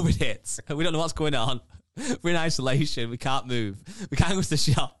 COVID hits. We don't know what's going on. We're in isolation. We can't move. We can't go to the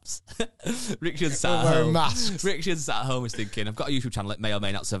shops. Richard's sat at home. Masks. Richard's sat at home is thinking, I've got a YouTube channel that may or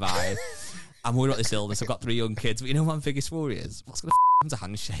may not survive. I'm worried about this illness. I've got 3 young kids. But you know what my biggest worry is? What's going to happen to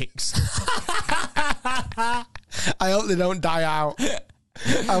handshakes? I hope they don't die out.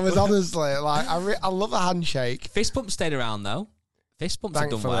 I was honestly like, I love a handshake. Fist bumps stayed around though. Fist bumps have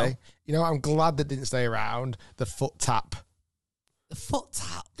done well. You know, I'm glad they didn't stay around. The foot tap. The foot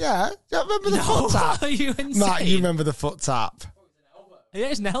tap? Yeah, remember the foot tap? Are you insane? Matt, you remember the foot tap? Yeah,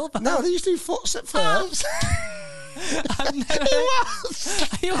 it's an elbow. No, they used to do foots at first. I've never... It was.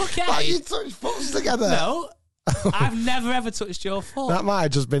 Are you okay? Like you touch foots together. No. I've never ever touched your foot. That might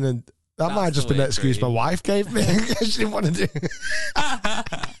have just been an excuse my wife gave me. She didn't want to do.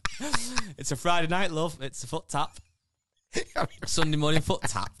 It's a Friday night, love. It's a foot tap. Sunday morning foot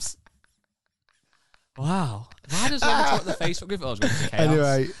taps. Wow. Why does one talk the Facebook group? Oh, it's going to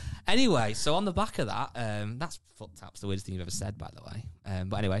chaos. Anyway, so on the back of that, that's foot taps, the weirdest thing you've ever said, by the way.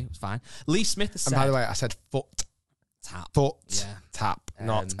 But anyway, it's fine. Lee Smith has said... And by the way, I said foot tap. Foot tap,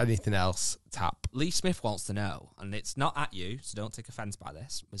 not anything else. Tap. Lee Smith wants to know, and it's not at you, so don't take offence by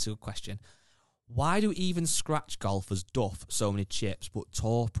this, but it's a good question. Why do even scratch golfers duff so many chips, but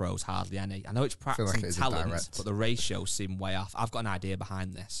tour pros hardly any? I know it's practice and talent, but the ratios seem way off. I've got an idea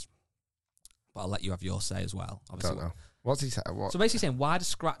behind this, but I'll let you have your say as well. Obviously. Don't know. What's he saying? So basically saying, why do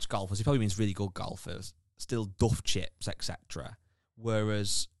scratch golfers, he probably means really good golfers, still duff chips, etc.,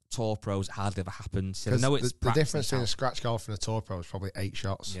 whereas tour pros hardly ever happens. So the difference between a scratch golfer and a tour pro is probably 8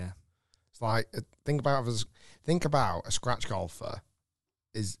 shots. Yeah. It's like, think about a scratch golfer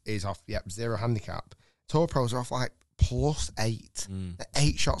is off, 0 handicap. Tour pros are off like +8.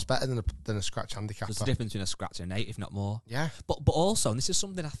 8 shots better than a scratch handicap. There's a difference between a scratch and an 8, if not more. Yeah. But also, and this is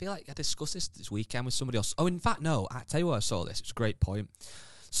something I feel like I discussed this weekend with somebody else. Oh, in fact, no, I tell you where I saw this. It's a great point.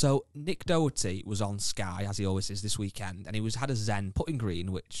 So Nick Doherty was on Sky, as he always is this weekend, and he had a Zen putting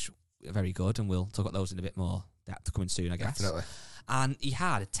green, which are very good, and we'll talk about those in a bit more depth coming soon, I guess. Definitely. And he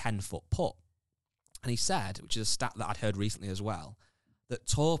had a 10-foot putt. And he said, which is a stat that I'd heard recently as well, that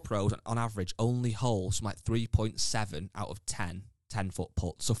tour pros, on average, only hole some like 3.7 out of 10-foot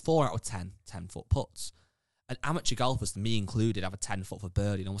putts. So 4 out of 10 10-foot putts. And amateur golfers, me included, have a 10-foot for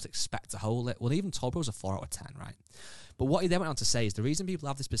birdie and almost expect to hole it. Well, even tour pros are 4 out of 10, right? But what he then went on to say is the reason people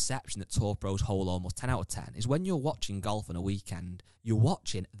have this perception that tour pros hole almost 10 out of 10 is when you're watching golf on a weekend, you're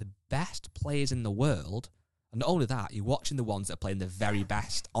watching the best players in the world. And not only that, you're watching the ones that are playing the very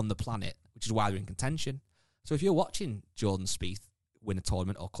best on the planet, which is why they're in contention. So if you're watching Jordan Spieth win a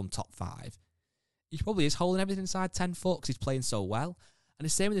tournament or come top 5, he probably is holding everything inside 10 foot because he's playing so well. And the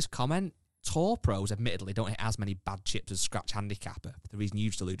same with this comment, tour pros admittedly don't hit as many bad chips as scratch handicapper. The reason you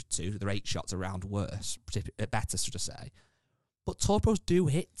just alluded to, they're 8 shots around worse, better, should I say. But tour pros do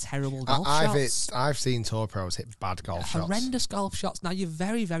hit terrible golf shots. I've seen tour pros hit bad golf shots. Horrendous golf shots. Now, you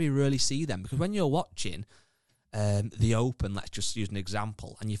very, very rarely see them because when you're watching the Open, let's just use an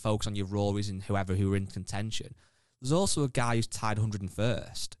example, and you focus on your Rorys and whoever who are in contention, there's also a guy who's tied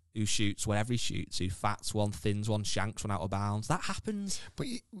 101st, who shoots whatever he shoots, who fats one, thins one, shanks one out of bounds. That happens. But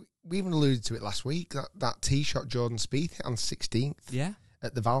we even alluded to it last week, that tee shot Jordan Spieth hit on 16th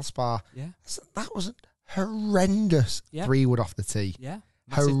at the Valspar. Yeah. That was a horrendous 3-wood off the tee. Yeah.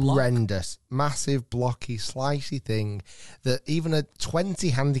 Horrendous. Massive, blocky, slicey thing that even a 20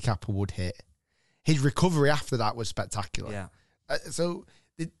 handicapper would hit. His recovery after that was spectacular. Yeah. So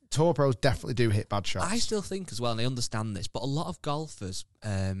the tour pros definitely do hit bad shots. I still think as well, and I understand this, but a lot of golfers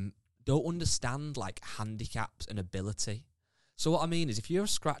don't understand like handicaps and ability. So what I mean is, if you're a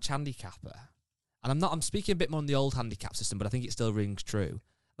scratch handicapper, and I'm speaking a bit more on the old handicap system, but I think it still rings true.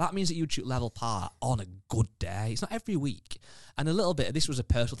 That means that you would shoot level par on a good day. It's not every week. And a little bit, this was a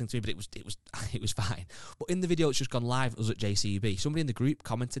personal thing to me, but it was fine. But in the video it's just gone live, it was at JCB. Somebody in the group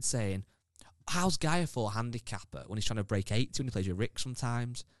commented saying, how's Guy a 4 handicapper when he's trying to break 80 when he plays with Rick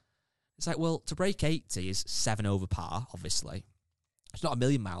sometimes? It's like, well, to break 80 is 7 over par, obviously. It's not a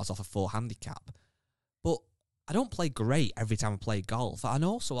million miles off a 4 handicap. But I don't play great every time I play golf. And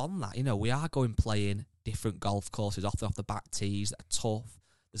also on that, we are going playing different golf courses off the back tees that are tough.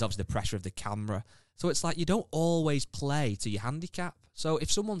 There's obviously the pressure of the camera. So it's like you don't always play to your handicap. So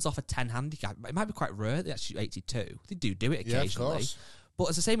if someone's off a 10 handicap, it might be quite rare that they actually shoot 82. They do it occasionally. Yeah, of course. But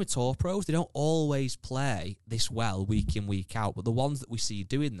it's the same with tour pros. They don't always play this well week in, week out. But the ones that we see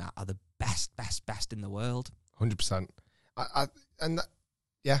doing that are the best in the world. 100%.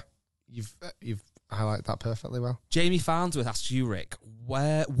 You've highlighted that perfectly well. Jamie Farnsworth asks you, Rick,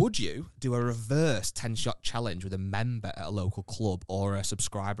 where would you do a reverse 10-shot challenge with a member at a local club or a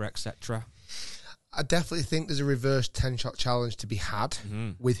subscriber, etc.? I definitely think there's a reverse 10-shot challenge to be had,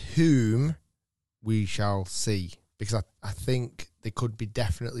 with whom we shall see. Because I think there could be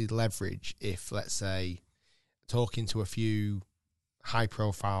definitely leverage if, let's say, talking to a few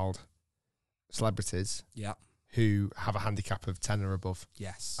high-profiled celebrities who have a handicap of 10 or above.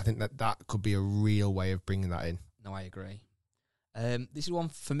 Yes. I think that could be a real way of bringing that in. No, I agree. This is one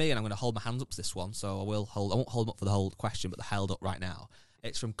for me, and I'm going to hold my hands up to this one, so I won't hold them up for the whole question, but they're held up right now.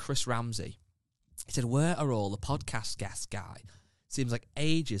 It's from Chris Ramsey. He said, where are all the podcast guests, Guy? Seems like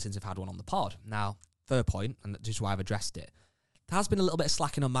ages since I've had one on the pod. Now, fair point, and that's just why I've addressed it. There has been a little bit of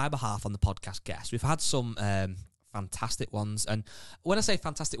slacking on my behalf on the podcast guests. We've had some fantastic ones, and when I say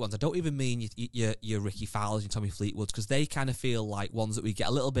fantastic ones, I don't even mean your Ricky Fowlers, your Tommy Fleetwoods, because they kind of feel like ones that we get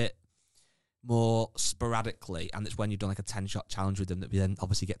a little bit more sporadically, and it's when you've done like a 10-shot challenge with them that we then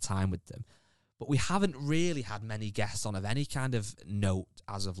obviously get time with them. But we haven't really had many guests on of any kind of note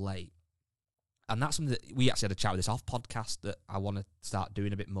as of late. And that's something that we actually had a chat with this off podcast that I want to start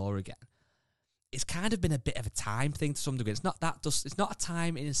doing a bit more again. It's kind of been a bit of a time thing to some degree. It's not a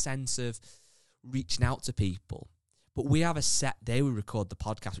time in a sense of reaching out to people, but we have a set day we record the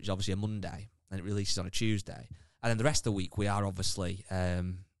podcast, which is obviously a Monday, and it releases on a Tuesday. And then the rest of the week we are obviously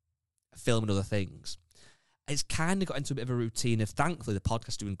filming other things. It's kind of got into a bit of a routine of, thankfully, the podcast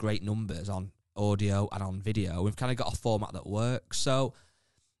is doing great numbers on audio and on video. We've kind of got a format that works. So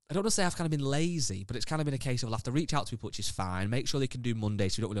I don't want to say I've kind of been lazy, but it's kind of been a case of we'll have to reach out to people, which is fine. Make sure they can do Monday,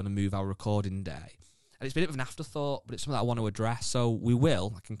 so we don't really want to move our recording day. And it's been a bit of an afterthought, but it's something that I want to address. So we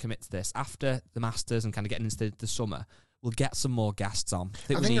will, I can commit to this, after the Masters and kind of getting into the summer, we'll get some more guests on.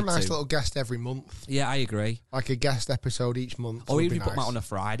 I think a nice little guest every month. Yeah, I agree. Like a guest episode each month. Or even if we put them out on a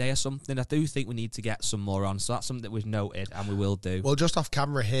Friday or something. I do think we need to get some more on. So that's something that we've noted and we will do. Well, just off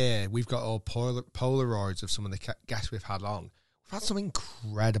camera here, we've got all Polaroids of some of the guests we've had on. We've had some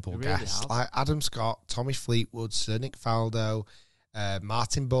incredible guests. Like Adam Scott, Tommy Fleetwood, Sir Nick Faldo,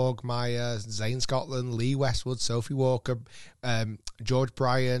 Martin Borgmeyer, Zane Scotland, Lee Westwood, Sophie Walker, George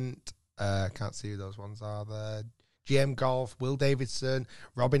Bryant. Can't see who those ones are there. GM Golf, Will Davidson,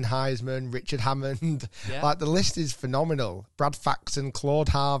 Robin Heisman, Richard Hammond. Yeah. Like the list is phenomenal. Brad Faxon, Claude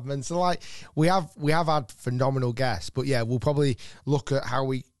Harvman. So like we have had phenomenal guests. But yeah, we'll probably look at how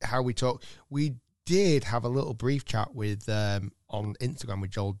we talk. We did have a little brief chat with on Instagram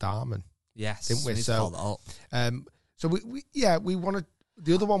with Joel Darman. Yes, didn't we? So we want to.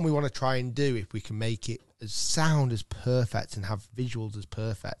 The other one we want to try and do, if we can make it as sound as perfect and have visuals as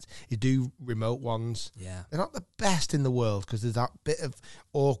perfect, is do remote ones. Yeah. They're not the best in the world because there's that bit of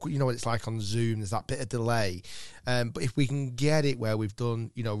awkward, you know what it's like on Zoom, there's that bit of delay. But if we can get it where we've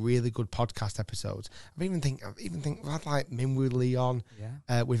done, really good podcast episodes. I even think we've had like Minwoo Lee on.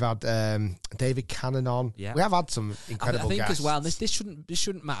 Yeah. We've had David Cannon on. Yeah. We have had some incredible guests. I think as well, this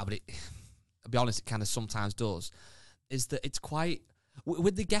shouldn't matter, but I'll be honest, it kind of sometimes does, is that it's quite...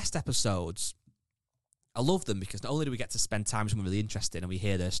 With the guest episodes, I love them because not only do we get to spend time with someone really interesting and we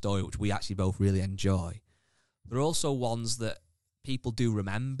hear their story, which we actually both really enjoy, they're also ones that people do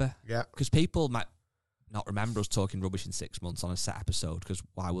remember. Yeah. Because people might not remember us talking rubbish in 6 months on a set episode, because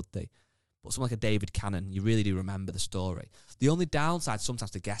why would they? But someone like a David Cannon, you really do remember the story. The only downside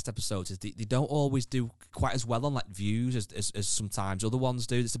sometimes to guest episodes is they don't always do quite as well on like views as sometimes other ones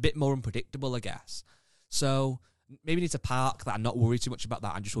do. It's a bit more unpredictable, I guess. So... maybe need to park that and not worry too much about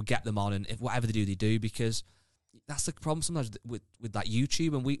that, and just will get them on, and if whatever they do, because that's the problem sometimes with like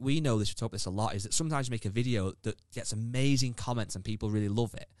YouTube, and we know this, we talk about this a lot, is that sometimes you make a video that gets amazing comments and people really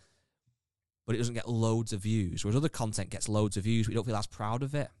love it, but it doesn't get loads of views, whereas other content gets loads of views, but you don't feel as proud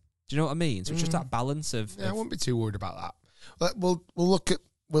of it. Do you know what I mean? So it's just that balance of... Yeah, I wouldn't be too worried about that. We'll look at,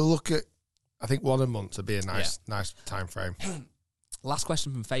 I think 1 a month would be a nice time frame. Last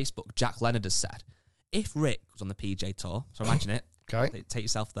question from Facebook. Jack Leonard has said, if Rick was on the PJ Tour, so imagine it, Okay. take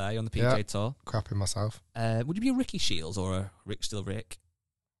yourself there, you're on the PJ Tour. Crapping myself. Would you be a Ricky Shields or a Rick Still Rick?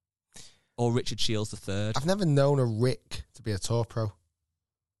 Or Richard Shields III? I've never known a Rick to be a tour pro.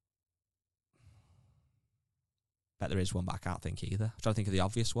 Bet there is one, but I can't think either. I'm trying to think of the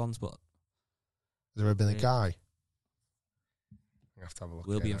obvious ones, but... Has there ever been a guy? I have to have a look.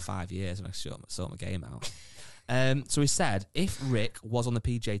 We'll be in 5 years and I sort my game out. So he said, if Rick was on the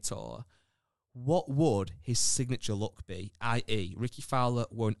PJ Tour, what would his signature look be? I.e., Ricky Fowler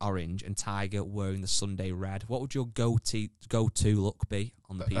wearing orange and Tiger wearing the Sunday red. What would your go-to look be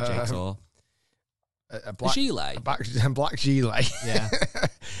on the PJ Tour? A black gilet. A black gilet. Yeah.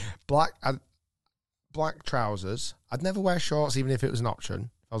 Black trousers. I'd never wear shorts even if it was an option.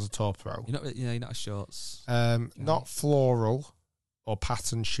 If I was a tour pro. You're not a shorts. Not floral or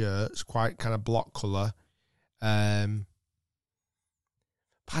pattern shirts, quite kind of block colour. I'd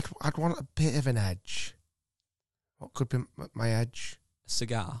want a bit of an edge. What could be my edge? A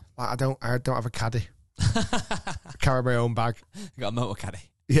cigar. I don't have a caddy. I carry my own bag. You got a motor caddy.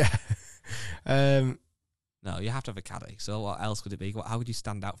 Yeah. No, you have to have a caddy. So what else could it be? How would you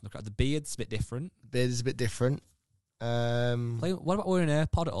stand out from the crowd? The beard's a bit different. Beard is a bit different. What about wearing an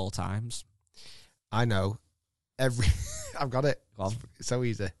AirPod at all times? I know. I've got it. Go on. It's so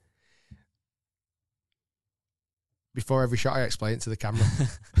easy. Before every shot, I explain it to the camera.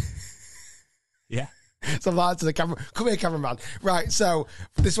 Yeah. So I'm like to the camera, come here, cameraman. Right, so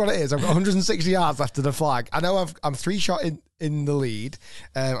this is what it is. I've got 160 yards left to the flag. I know I'm 3 shot in the lead.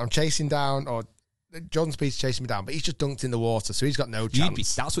 I'm chasing down, or John Speed's chasing me down, but he's just dunked in the water, so he's got no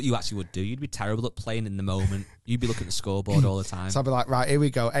chance. That's what you actually would do. You'd be terrible at playing in the moment. You'd be looking at the scoreboard all the time. So I'd be like, right, here we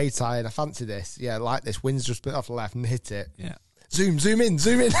go. A-tide, I fancy this. Yeah, like this. Wind's just split off the left and hit it. Yeah. Zoom in.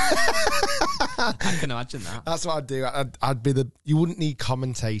 I can imagine that. That's what I'd do. I'd be you wouldn't need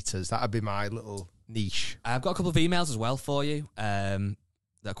commentators. That'd be my little niche. I've got a couple of emails as well for you.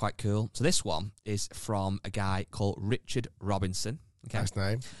 They're quite cool. So this one is from a guy called Richard Robinson. Okay. Nice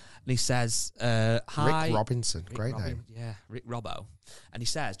name. And he says, hi. Rick Robinson. Great name. Yeah, Rick Robbo. And he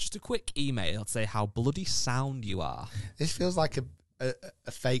says, just a quick email to say how bloody sound you are. This feels like a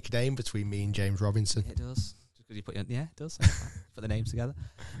fake name between me and James Robinson. It does. Just because you put it in, yeah, it does. Put the names together.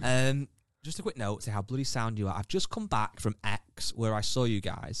 Just a quick note, say how bloody sound you are. I've just come back from X, where I saw you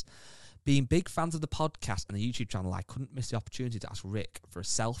guys. Being big fans of the podcast and the YouTube channel, I couldn't miss the opportunity to ask Rick for a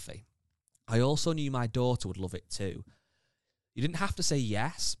selfie. I also knew my daughter would love it too. You didn't have to say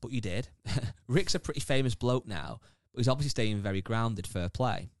yes, but you did. Rick's a pretty famous bloke now, but he's obviously staying very grounded, fair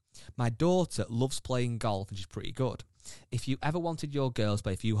play. My daughter loves playing golf and she's pretty good. If you ever wanted your girls to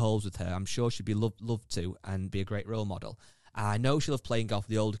play a few holes with her, I'm sure she'd be loved to and be a great role model. I know she loved playing golf with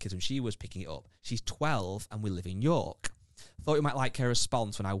the older kids when she was picking it up. She's 12 and we live in York. Thought you might like her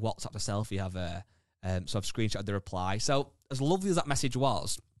response when I WhatsApped a selfie of her, so I've screenshotted the reply. So as lovely as that message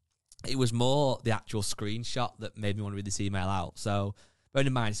was, it was more the actual screenshot that made me want to read this email out. So bearing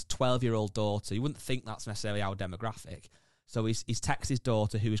in mind, it's a 12-year-old daughter. You wouldn't think that's necessarily our demographic. So he's texted his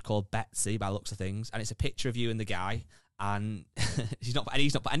daughter, who is called Betsy by the looks of things, and it's a picture of you and the guy. And he's not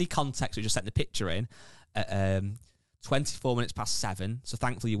put any context. We just sent the picture in at 24 minutes past 7. So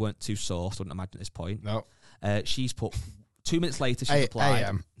thankfully you weren't too sore. So I wouldn't imagine at this point. No. She's put 2 minutes later. She replied.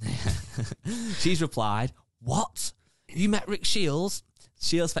 AM. She's replied, "What? You met Rick Shields?"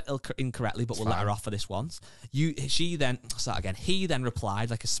 Shields felt incorrectly, but we'll let her off for this once. He then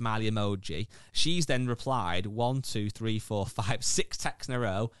replied like a smiley emoji. She's then replied 1, 2, 3, 4, 5, 6 texts in a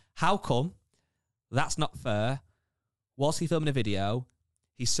row. How come? That's not fair. Was he filming a video?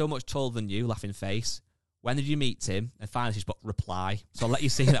 He's so much taller than you, laughing face. When did you meet him? And finally she's put reply. So I'll let you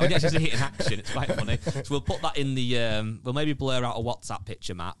see that. When you actually see it in action, it's quite funny. So we'll put that in the we'll maybe blur out a WhatsApp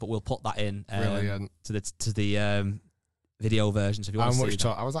picture, Matt, but we'll put that in to the video version. So if you want to see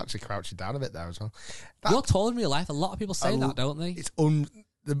that. I was actually crouching down a bit there as well. You're taller in real life. A lot of people say that, don't they? It's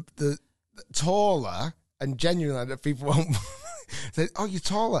the taller, and genuinely people won't say, "Oh, you're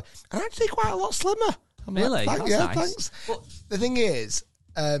taller," and actually quite a lot slimmer. I'm really? Like, That's nice. Thanks. But the thing is,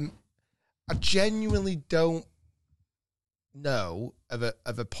 I genuinely don't know of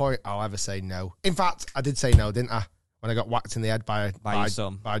a point I'll ever say no. In fact, I did say no, didn't I? When I got whacked in the head by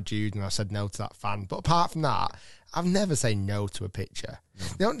Jude, and I said no to that fan. But apart from that, I've never said no to a picture.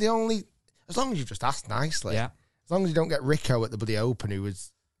 The only, as long as you've just asked nicely. Yeah. As long as you don't get Rico at the bloody Open, who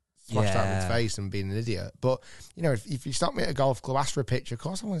was smashed out of his face and being an idiot. But, you know, if you stop me at a golf club, ask for a picture, of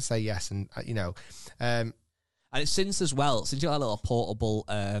course I'm going to say yes. And, you know... and it's since you got that little portable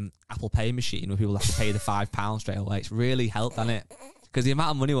Apple Pay machine where people have to pay the £5 straight away, it's really helped, hasn't it? Because the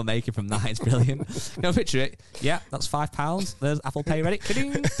amount of money we're making from that is brilliant. You know, picture it. Yeah, that's £5. There's Apple Pay ready.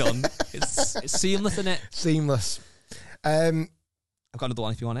 Ka-ding, done. It's seamless, isn't it? Seamless. I've got another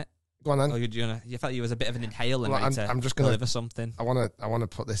one if you want it. Go on then. Or you felt you was a bit of an inhaler and ready I'm just gonna deliver something. I want to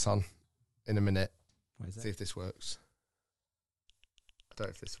put this on in a minute. What is it? See if this works. I don't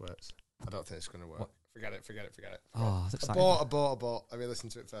know if this works. I don't think it's going to work. What? Forget it. Oh, that's exciting. I bought. Have you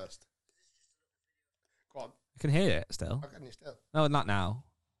listened to it first? Go on. I can hear it still. Can you still? No, not now.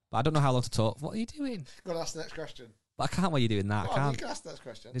 But I don't know how long to talk. What are you doing? Go on, ask the next question. But I can't while you're doing that. Go I on, can't. you can ask the next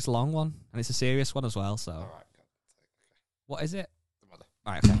question. It's a long one, and it's a serious one as well, so. All right. Okay. What is it? The mother.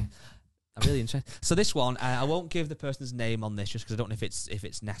 All right, okay. I'm really interested. So this one, I won't give the person's name on this just because I don't know if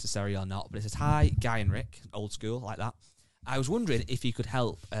it's necessary or not, but it says, "Hi, Guy and Rick," old school, like that. I was wondering if you could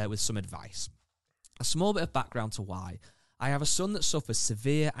help with some advice. A small bit of background to why. I have a son that suffers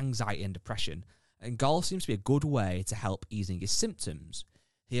severe anxiety and depression, and golf seems to be a good way to help easing his symptoms.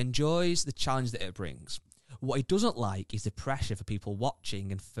 He enjoys the challenge that it brings. What he doesn't like is the pressure for people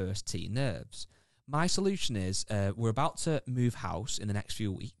watching and first tee nerves. My solution is we're about to move house in the next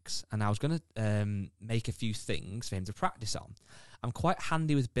few weeks, and I was going to make a few things for him to practice on. I'm quite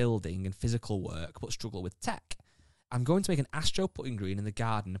handy with building and physical work, but struggle with tech. I'm going to make an Astro putting green in the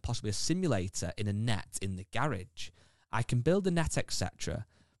garden and possibly a simulator in a net in the garage. I can build a net, etc.,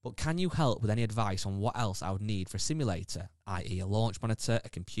 but can you help with any advice on what else I would need for a simulator, i.e. a launch monitor, a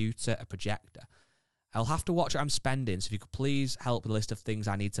computer, a projector? I'll have to watch what I'm spending, so if you could please help with a list of things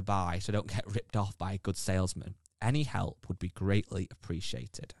I need to buy so I don't get ripped off by a good salesman. Any help would be greatly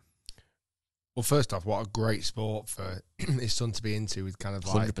appreciated. Well, first off, what a great sport for his son to be into with kind of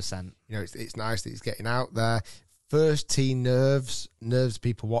like... 100%. You know, it's nice that he's getting out there. First tee nerves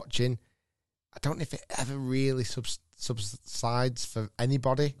people watching. I don't know if it ever really subsides for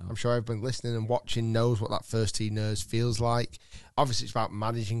anybody. No. I'm sure everyone listening and watching knows what that first tee nerves feels like. Obviously, it's about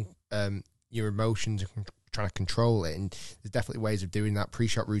managing your emotions and trying to control it. And there's definitely ways of doing that.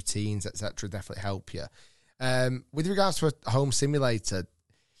 Pre-shot routines, etc., definitely help you. With regards to a home simulator,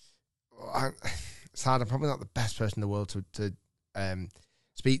 it's hard. I'm probably not the best person in the world to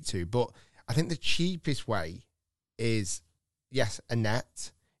speak to, but I think the cheapest way is, yes, a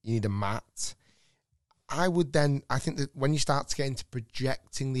net. You need a mat. I think that when you start to get into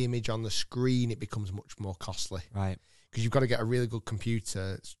projecting the image on the screen, it becomes much more costly. Right. Because you've got to get a really good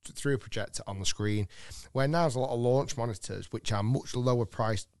computer through a projector on the screen. Where now there's a lot of launch monitors, which are much lower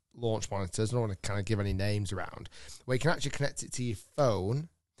priced launch monitors. I don't want to kind of give any names around. Where you can actually connect it to your phone,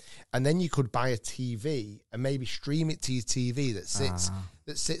 and then you could buy a TV and maybe stream it to your TV that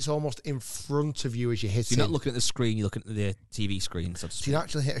sits almost in front of you as you're hitting. You're not looking at the screen, you're looking at the TV screen, so to speak. So you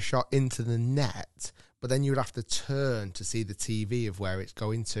actually hit a shot into the net, but then you would have to turn to see the TV of where it's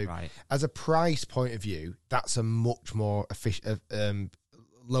going to. Right. As a price point of view, that's a much more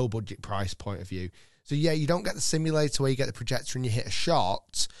low budget price point of view. So yeah, you don't get the simulator where you get the projector and you hit a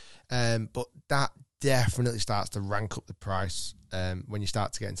shot, but that definitely starts to rank up the price when you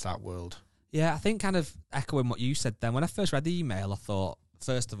start to get into that world. Yeah, I think kind of echoing what you said then, when I first read the email, I thought,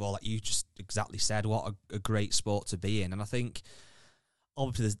 first of all, like you just exactly said, what a great sport to be in. And I think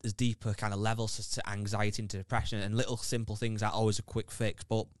obviously there's deeper kind of levels to anxiety and to depression, and little simple things are always a quick fix.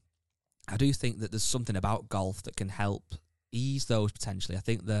 But I do think that there's something about golf that can help ease those potentially. I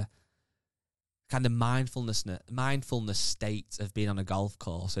think the kind of mindfulness state of being on a golf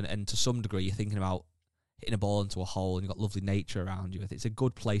course, and to some degree you're thinking about hitting a ball into a hole and you've got lovely nature around you. It's a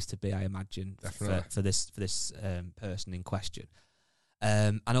good place to be, I imagine, for this person in question.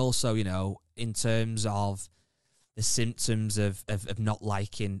 And also, you know, in terms of the symptoms of not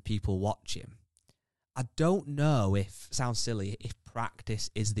liking people watching, I don't know if, sounds silly, if practice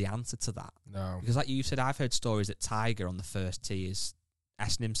is the answer to that. No. Because like you said, I've heard stories that Tiger on the first tee is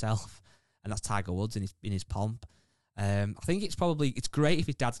essing himself, and that's Tiger Woods in his pomp. I think it's great if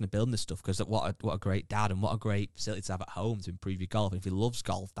his dad's going to build this stuff, because what a great dad and what a great facility to have at home to improve your golf. And if he loves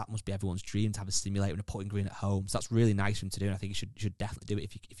golf, that must be everyone's dream, to have a simulator and a putting green at home. So that's really nice for him to do, and I think you should definitely do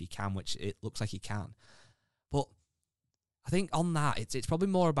it if you can, which it looks like he can. But I think on that, it's probably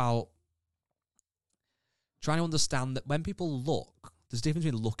more about trying to understand that when people look, there's a difference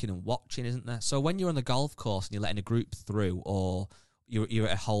between looking and watching, isn't there? So when you're on the golf course and you're letting a group through, or you're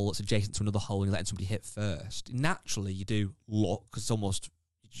at a hole that's adjacent to another hole and you're letting somebody hit first, naturally you do look, because it's almost,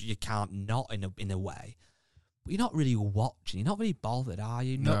 you can't not in a way. but you're not really watching. You're not really bothered, are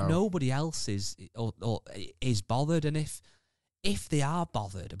you? No. Nobody else is or is bothered. And if they are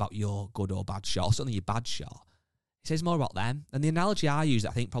bothered about your good or bad shot, or certainly your bad shot, it says more about them. And the analogy I use that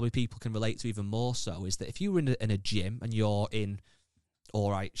I think probably people can relate to even more so is that if you were in a gym and you're in all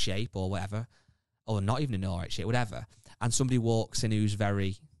right shape or whatever, or not even in all right shape, whatever, and somebody walks in who's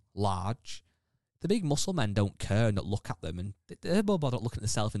very large, the big muscle men don't care and don't look at them, and they're more bothered looking at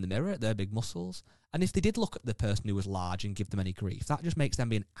themselves in the mirror at their big muscles. And if they did look at the person who was large and give them any grief, that just makes them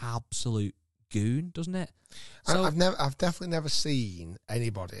be an absolute goon, doesn't it? So I've definitely never seen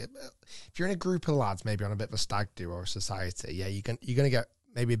anybody. If you're in a group of lads, maybe on a bit of a stag do or a society, yeah, you're gonna get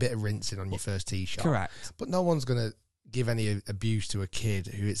maybe a bit of rinsing on your first tee shot. correct. But no one's gonna give any abuse to a kid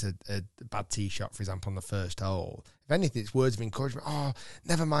who hits a bad tee shot, for example, on the first hole. If anything, it's words of encouragement. Oh,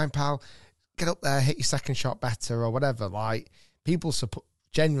 never mind, pal. Get up there, hit your second shot better, or whatever. Like, people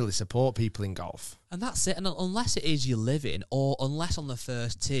generally support people in golf. And that's it. And unless it is your living, or unless on the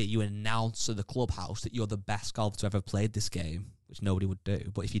first tee you announce to the clubhouse that you're the best golfer to ever played this game, which nobody would do,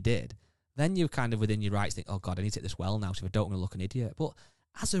 but if you did, then you're kind of within your rights to think, oh God, I need to hit this well now, so if I don't, I'm going to look an idiot. But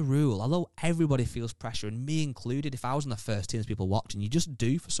as a rule, although everybody feels pressure, and me included, if I was on the first tee, there's people watching, you just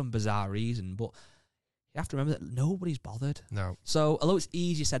do for some bizarre reason, but you have to remember that nobody's bothered. No. So, although it's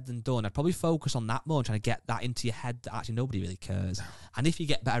easier said than done, I'd probably focus on that more and trying to get that into your head that actually nobody really cares. No. And if you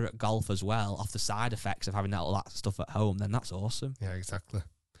get better at golf as well, off the side effects of having all that stuff at home, then that's awesome. Yeah, exactly.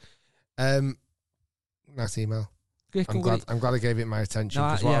 Nice email. Yeah, I'm glad I gave it my attention,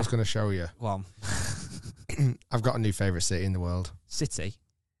 because what I was going to show you. Well, I've got a new favourite city in the world. City.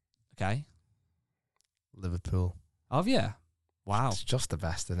 Okay. Liverpool. Oh, yeah. Wow. It's just the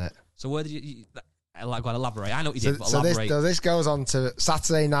best, isn't it? So where did you go on, elaborate? I know what you did, but elaborate. This goes on to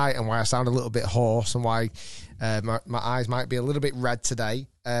Saturday night, and why I sound a little bit hoarse, and why my eyes might be a little bit red today.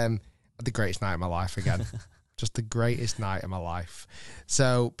 The greatest night of my life again. Just the greatest night of my life.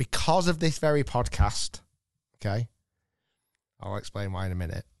 So because of this very podcast, okay, I'll explain why in a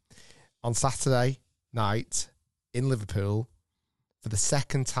minute. On Saturday night in Liverpool, for the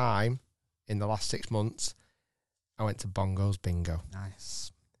second time in the last 6 months, I went to Bongo's Bingo.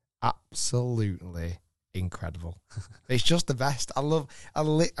 Nice. Absolutely incredible. It's just the best. I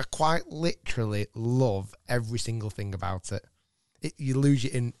quite literally love every single thing about it. You lose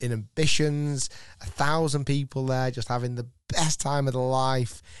your inhibitions. 1,000 people there just having the best time of their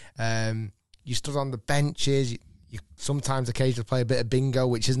life. You stood on the benches. You sometimes occasionally play a bit of bingo,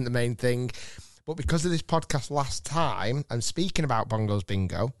 which isn't the main thing. But because of this podcast last time, and speaking about Bongo's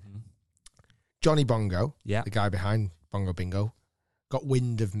Bingo, Johnny Bongo, the guy behind Bongo Bingo, got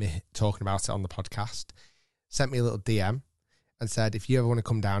wind of me talking about it on the podcast, sent me a little DM and said, if you ever want to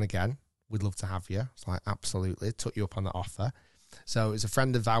come down again, we'd love to have you. It's like, absolutely. Took you up on that offer. So it was a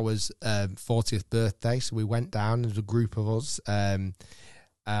friend of ours' 40th birthday. So we went down. There was a group of us. And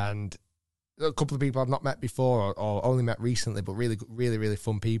a couple of people I've not met before or only met recently, but really, really, really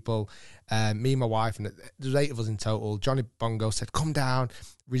fun people. Me and my wife, and there's 8 of us in total. Johnny Bongo said, come down,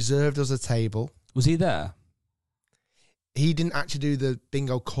 reserved us a table. Was he there? He didn't actually do the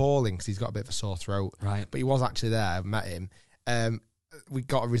bingo calling because he's got a bit of a sore throat. Right. But he was actually there. I met him. We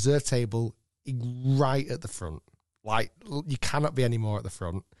got a reserved table right at the front. Like, you cannot be any more at the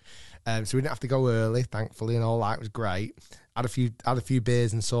front. So we didn't have to go early, thankfully, and all that. It was great. Had a few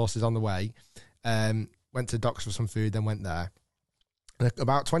beers and sauces on the way. Went to Docks for some food, then went there. And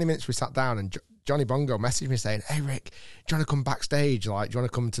about 20 minutes we sat down, and Johnny Bongo messaged me saying, hey, Rick, do you want to come backstage? Like, do you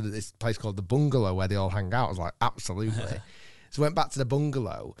want to come to this place called The Bungalow where they all hang out? I was like, absolutely. So went back to The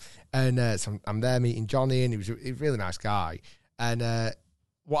Bungalow, and so I'm there meeting Johnny, and he was a really nice guy. And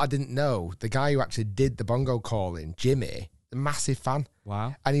what I didn't know, the guy who actually did the bongo calling, Jimmy, a massive fan.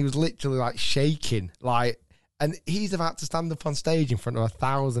 Wow. And he was literally like shaking, like, and he's about to stand up on stage in front of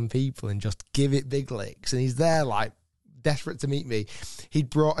 1,000 people and just give it big licks. And he's there like desperate to meet me. He'd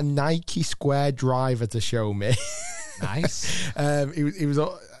brought a Nike Square driver to show me. Nice.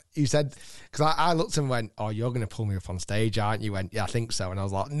 He said, because I looked at him and went, oh, you're going to pull me up on stage, aren't you? He went, yeah, I think so. And I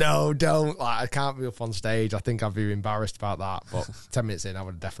was like, no, don't. Like, I can't be up on stage. I think I'd be embarrassed about that. But 10 minutes in, I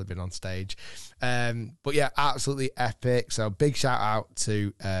would have definitely been on stage. But yeah, absolutely epic. So big shout out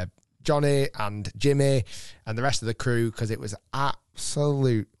to Johnny and Jimmy and the rest of the crew, because it was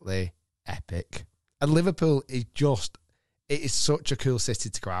absolutely epic. And Liverpool is it is such a cool city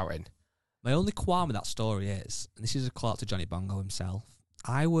to go out in. My only qualm with that story is, and this is a call out to Johnny Bongo himself,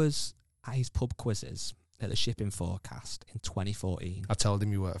 I was at his pub quizzes at the Shipping Forecast in 2014. I told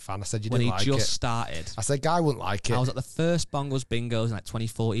him you weren't a fan. I said you when didn't like it. When he just started. I said, guy wouldn't like it. I was at the first Bongos Bingos in like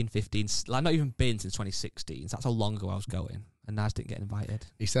 2014, 15. Like, not even been since 2016. So that's how long ago I was going. And Naz didn't get invited.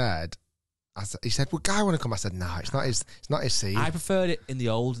 He said, He said, "Well, Guy want to come?" I said, "No, it's not his scene." I preferred it in the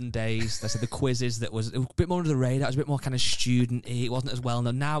olden days. I said the quizzes it was a bit more under the radar. It was a bit more kind of student-y. It wasn't as well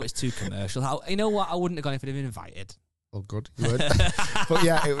known. Now it's too commercial. You know what? I wouldn't have gone if I'd have been invited. Well, good, you would. But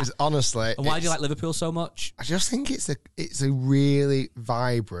yeah, it was honestly. And why do you like Liverpool so much? I just think it's a really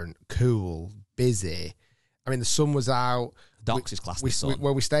vibrant, cool, busy. I mean, the sun was out. Docks is classed as sun.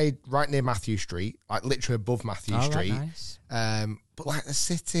 We stayed right near Matthew Street, like literally above Matthew Street. Right, nice. But like the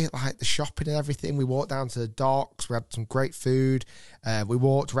city, like the shopping and everything, we walked down to the docks. We had some great food. We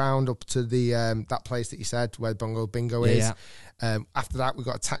walked round up to the that place that you said where Bungo Bingo is. Yeah. After that, we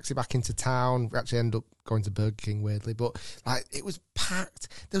got a taxi back into town. We actually ended up going to Burger King, weirdly, but like it was packed.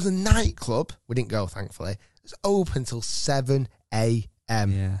 There was a nightclub. We didn't go, thankfully. It was open till 7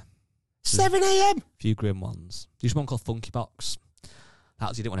 a.m. Yeah. 7 a.m. A few grim ones. There's one called Funky Box. That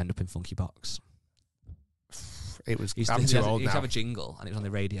was, you didn't want to end up in Funky Box. It was. I'm too old now. He used to have a jingle, and it was on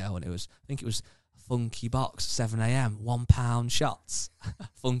the radio, and I think it was Funky Box, 7 a.m., £1 shots.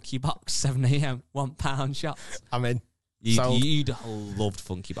 Funky Box, 7 a.m., £1 shots. I'm in. You'd loved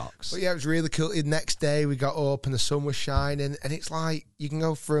Funky Box. But yeah, it was really cool. The next day we got up and the sun was shining, and it's like you can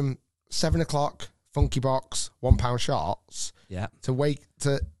go from 7 o'clock, Funky Box, £1 shots, to wake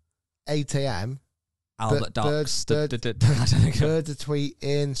to 8 a.m. Albert Docks. Birds are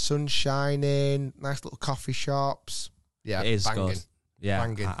tweeting, sun shining, nice little coffee shops. Yeah, it is banging. good. Yeah,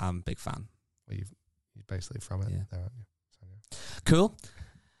 banging. I'm a big fan. Well, you're basically from it, there, aren't you? So, yeah. Cool.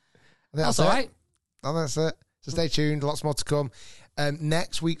 I think that's all right. Oh, that's it. So stay tuned. Lots more to come.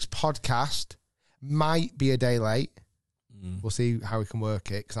 Next week's podcast might be a day late. We'll see how we can work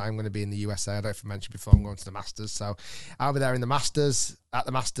it because I'm going to be in the USA. I don't know if I mentioned before, I'm going to the Masters. So I'll be there in the Masters, at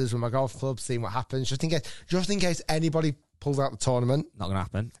the Masters with my golf club, seeing what happens. Just in case anybody pulls out the tournament. Not going to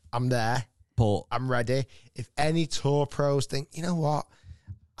happen. I'm there. But I'm ready. If any tour pros think, you know what?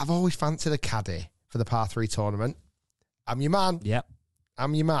 I've always fancied a caddy for the par 3 tournament. I'm your man. Yep.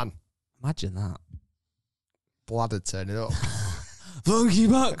 I'm your man. Imagine that. Bladder turning up. Funky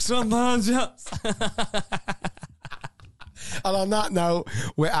Box, £1 shots. And on that note,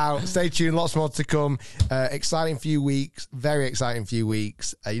 we're out. Stay tuned. Lots more to come. Exciting few weeks. Very exciting few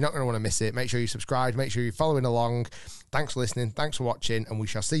weeks. You're not going to want to miss it. Make sure you subscribe. Make sure you're following along. Thanks for listening. Thanks for watching. And we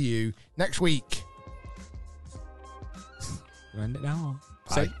shall see you next week. You end it now?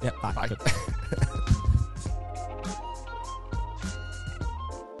 Bye. Bye. Bye.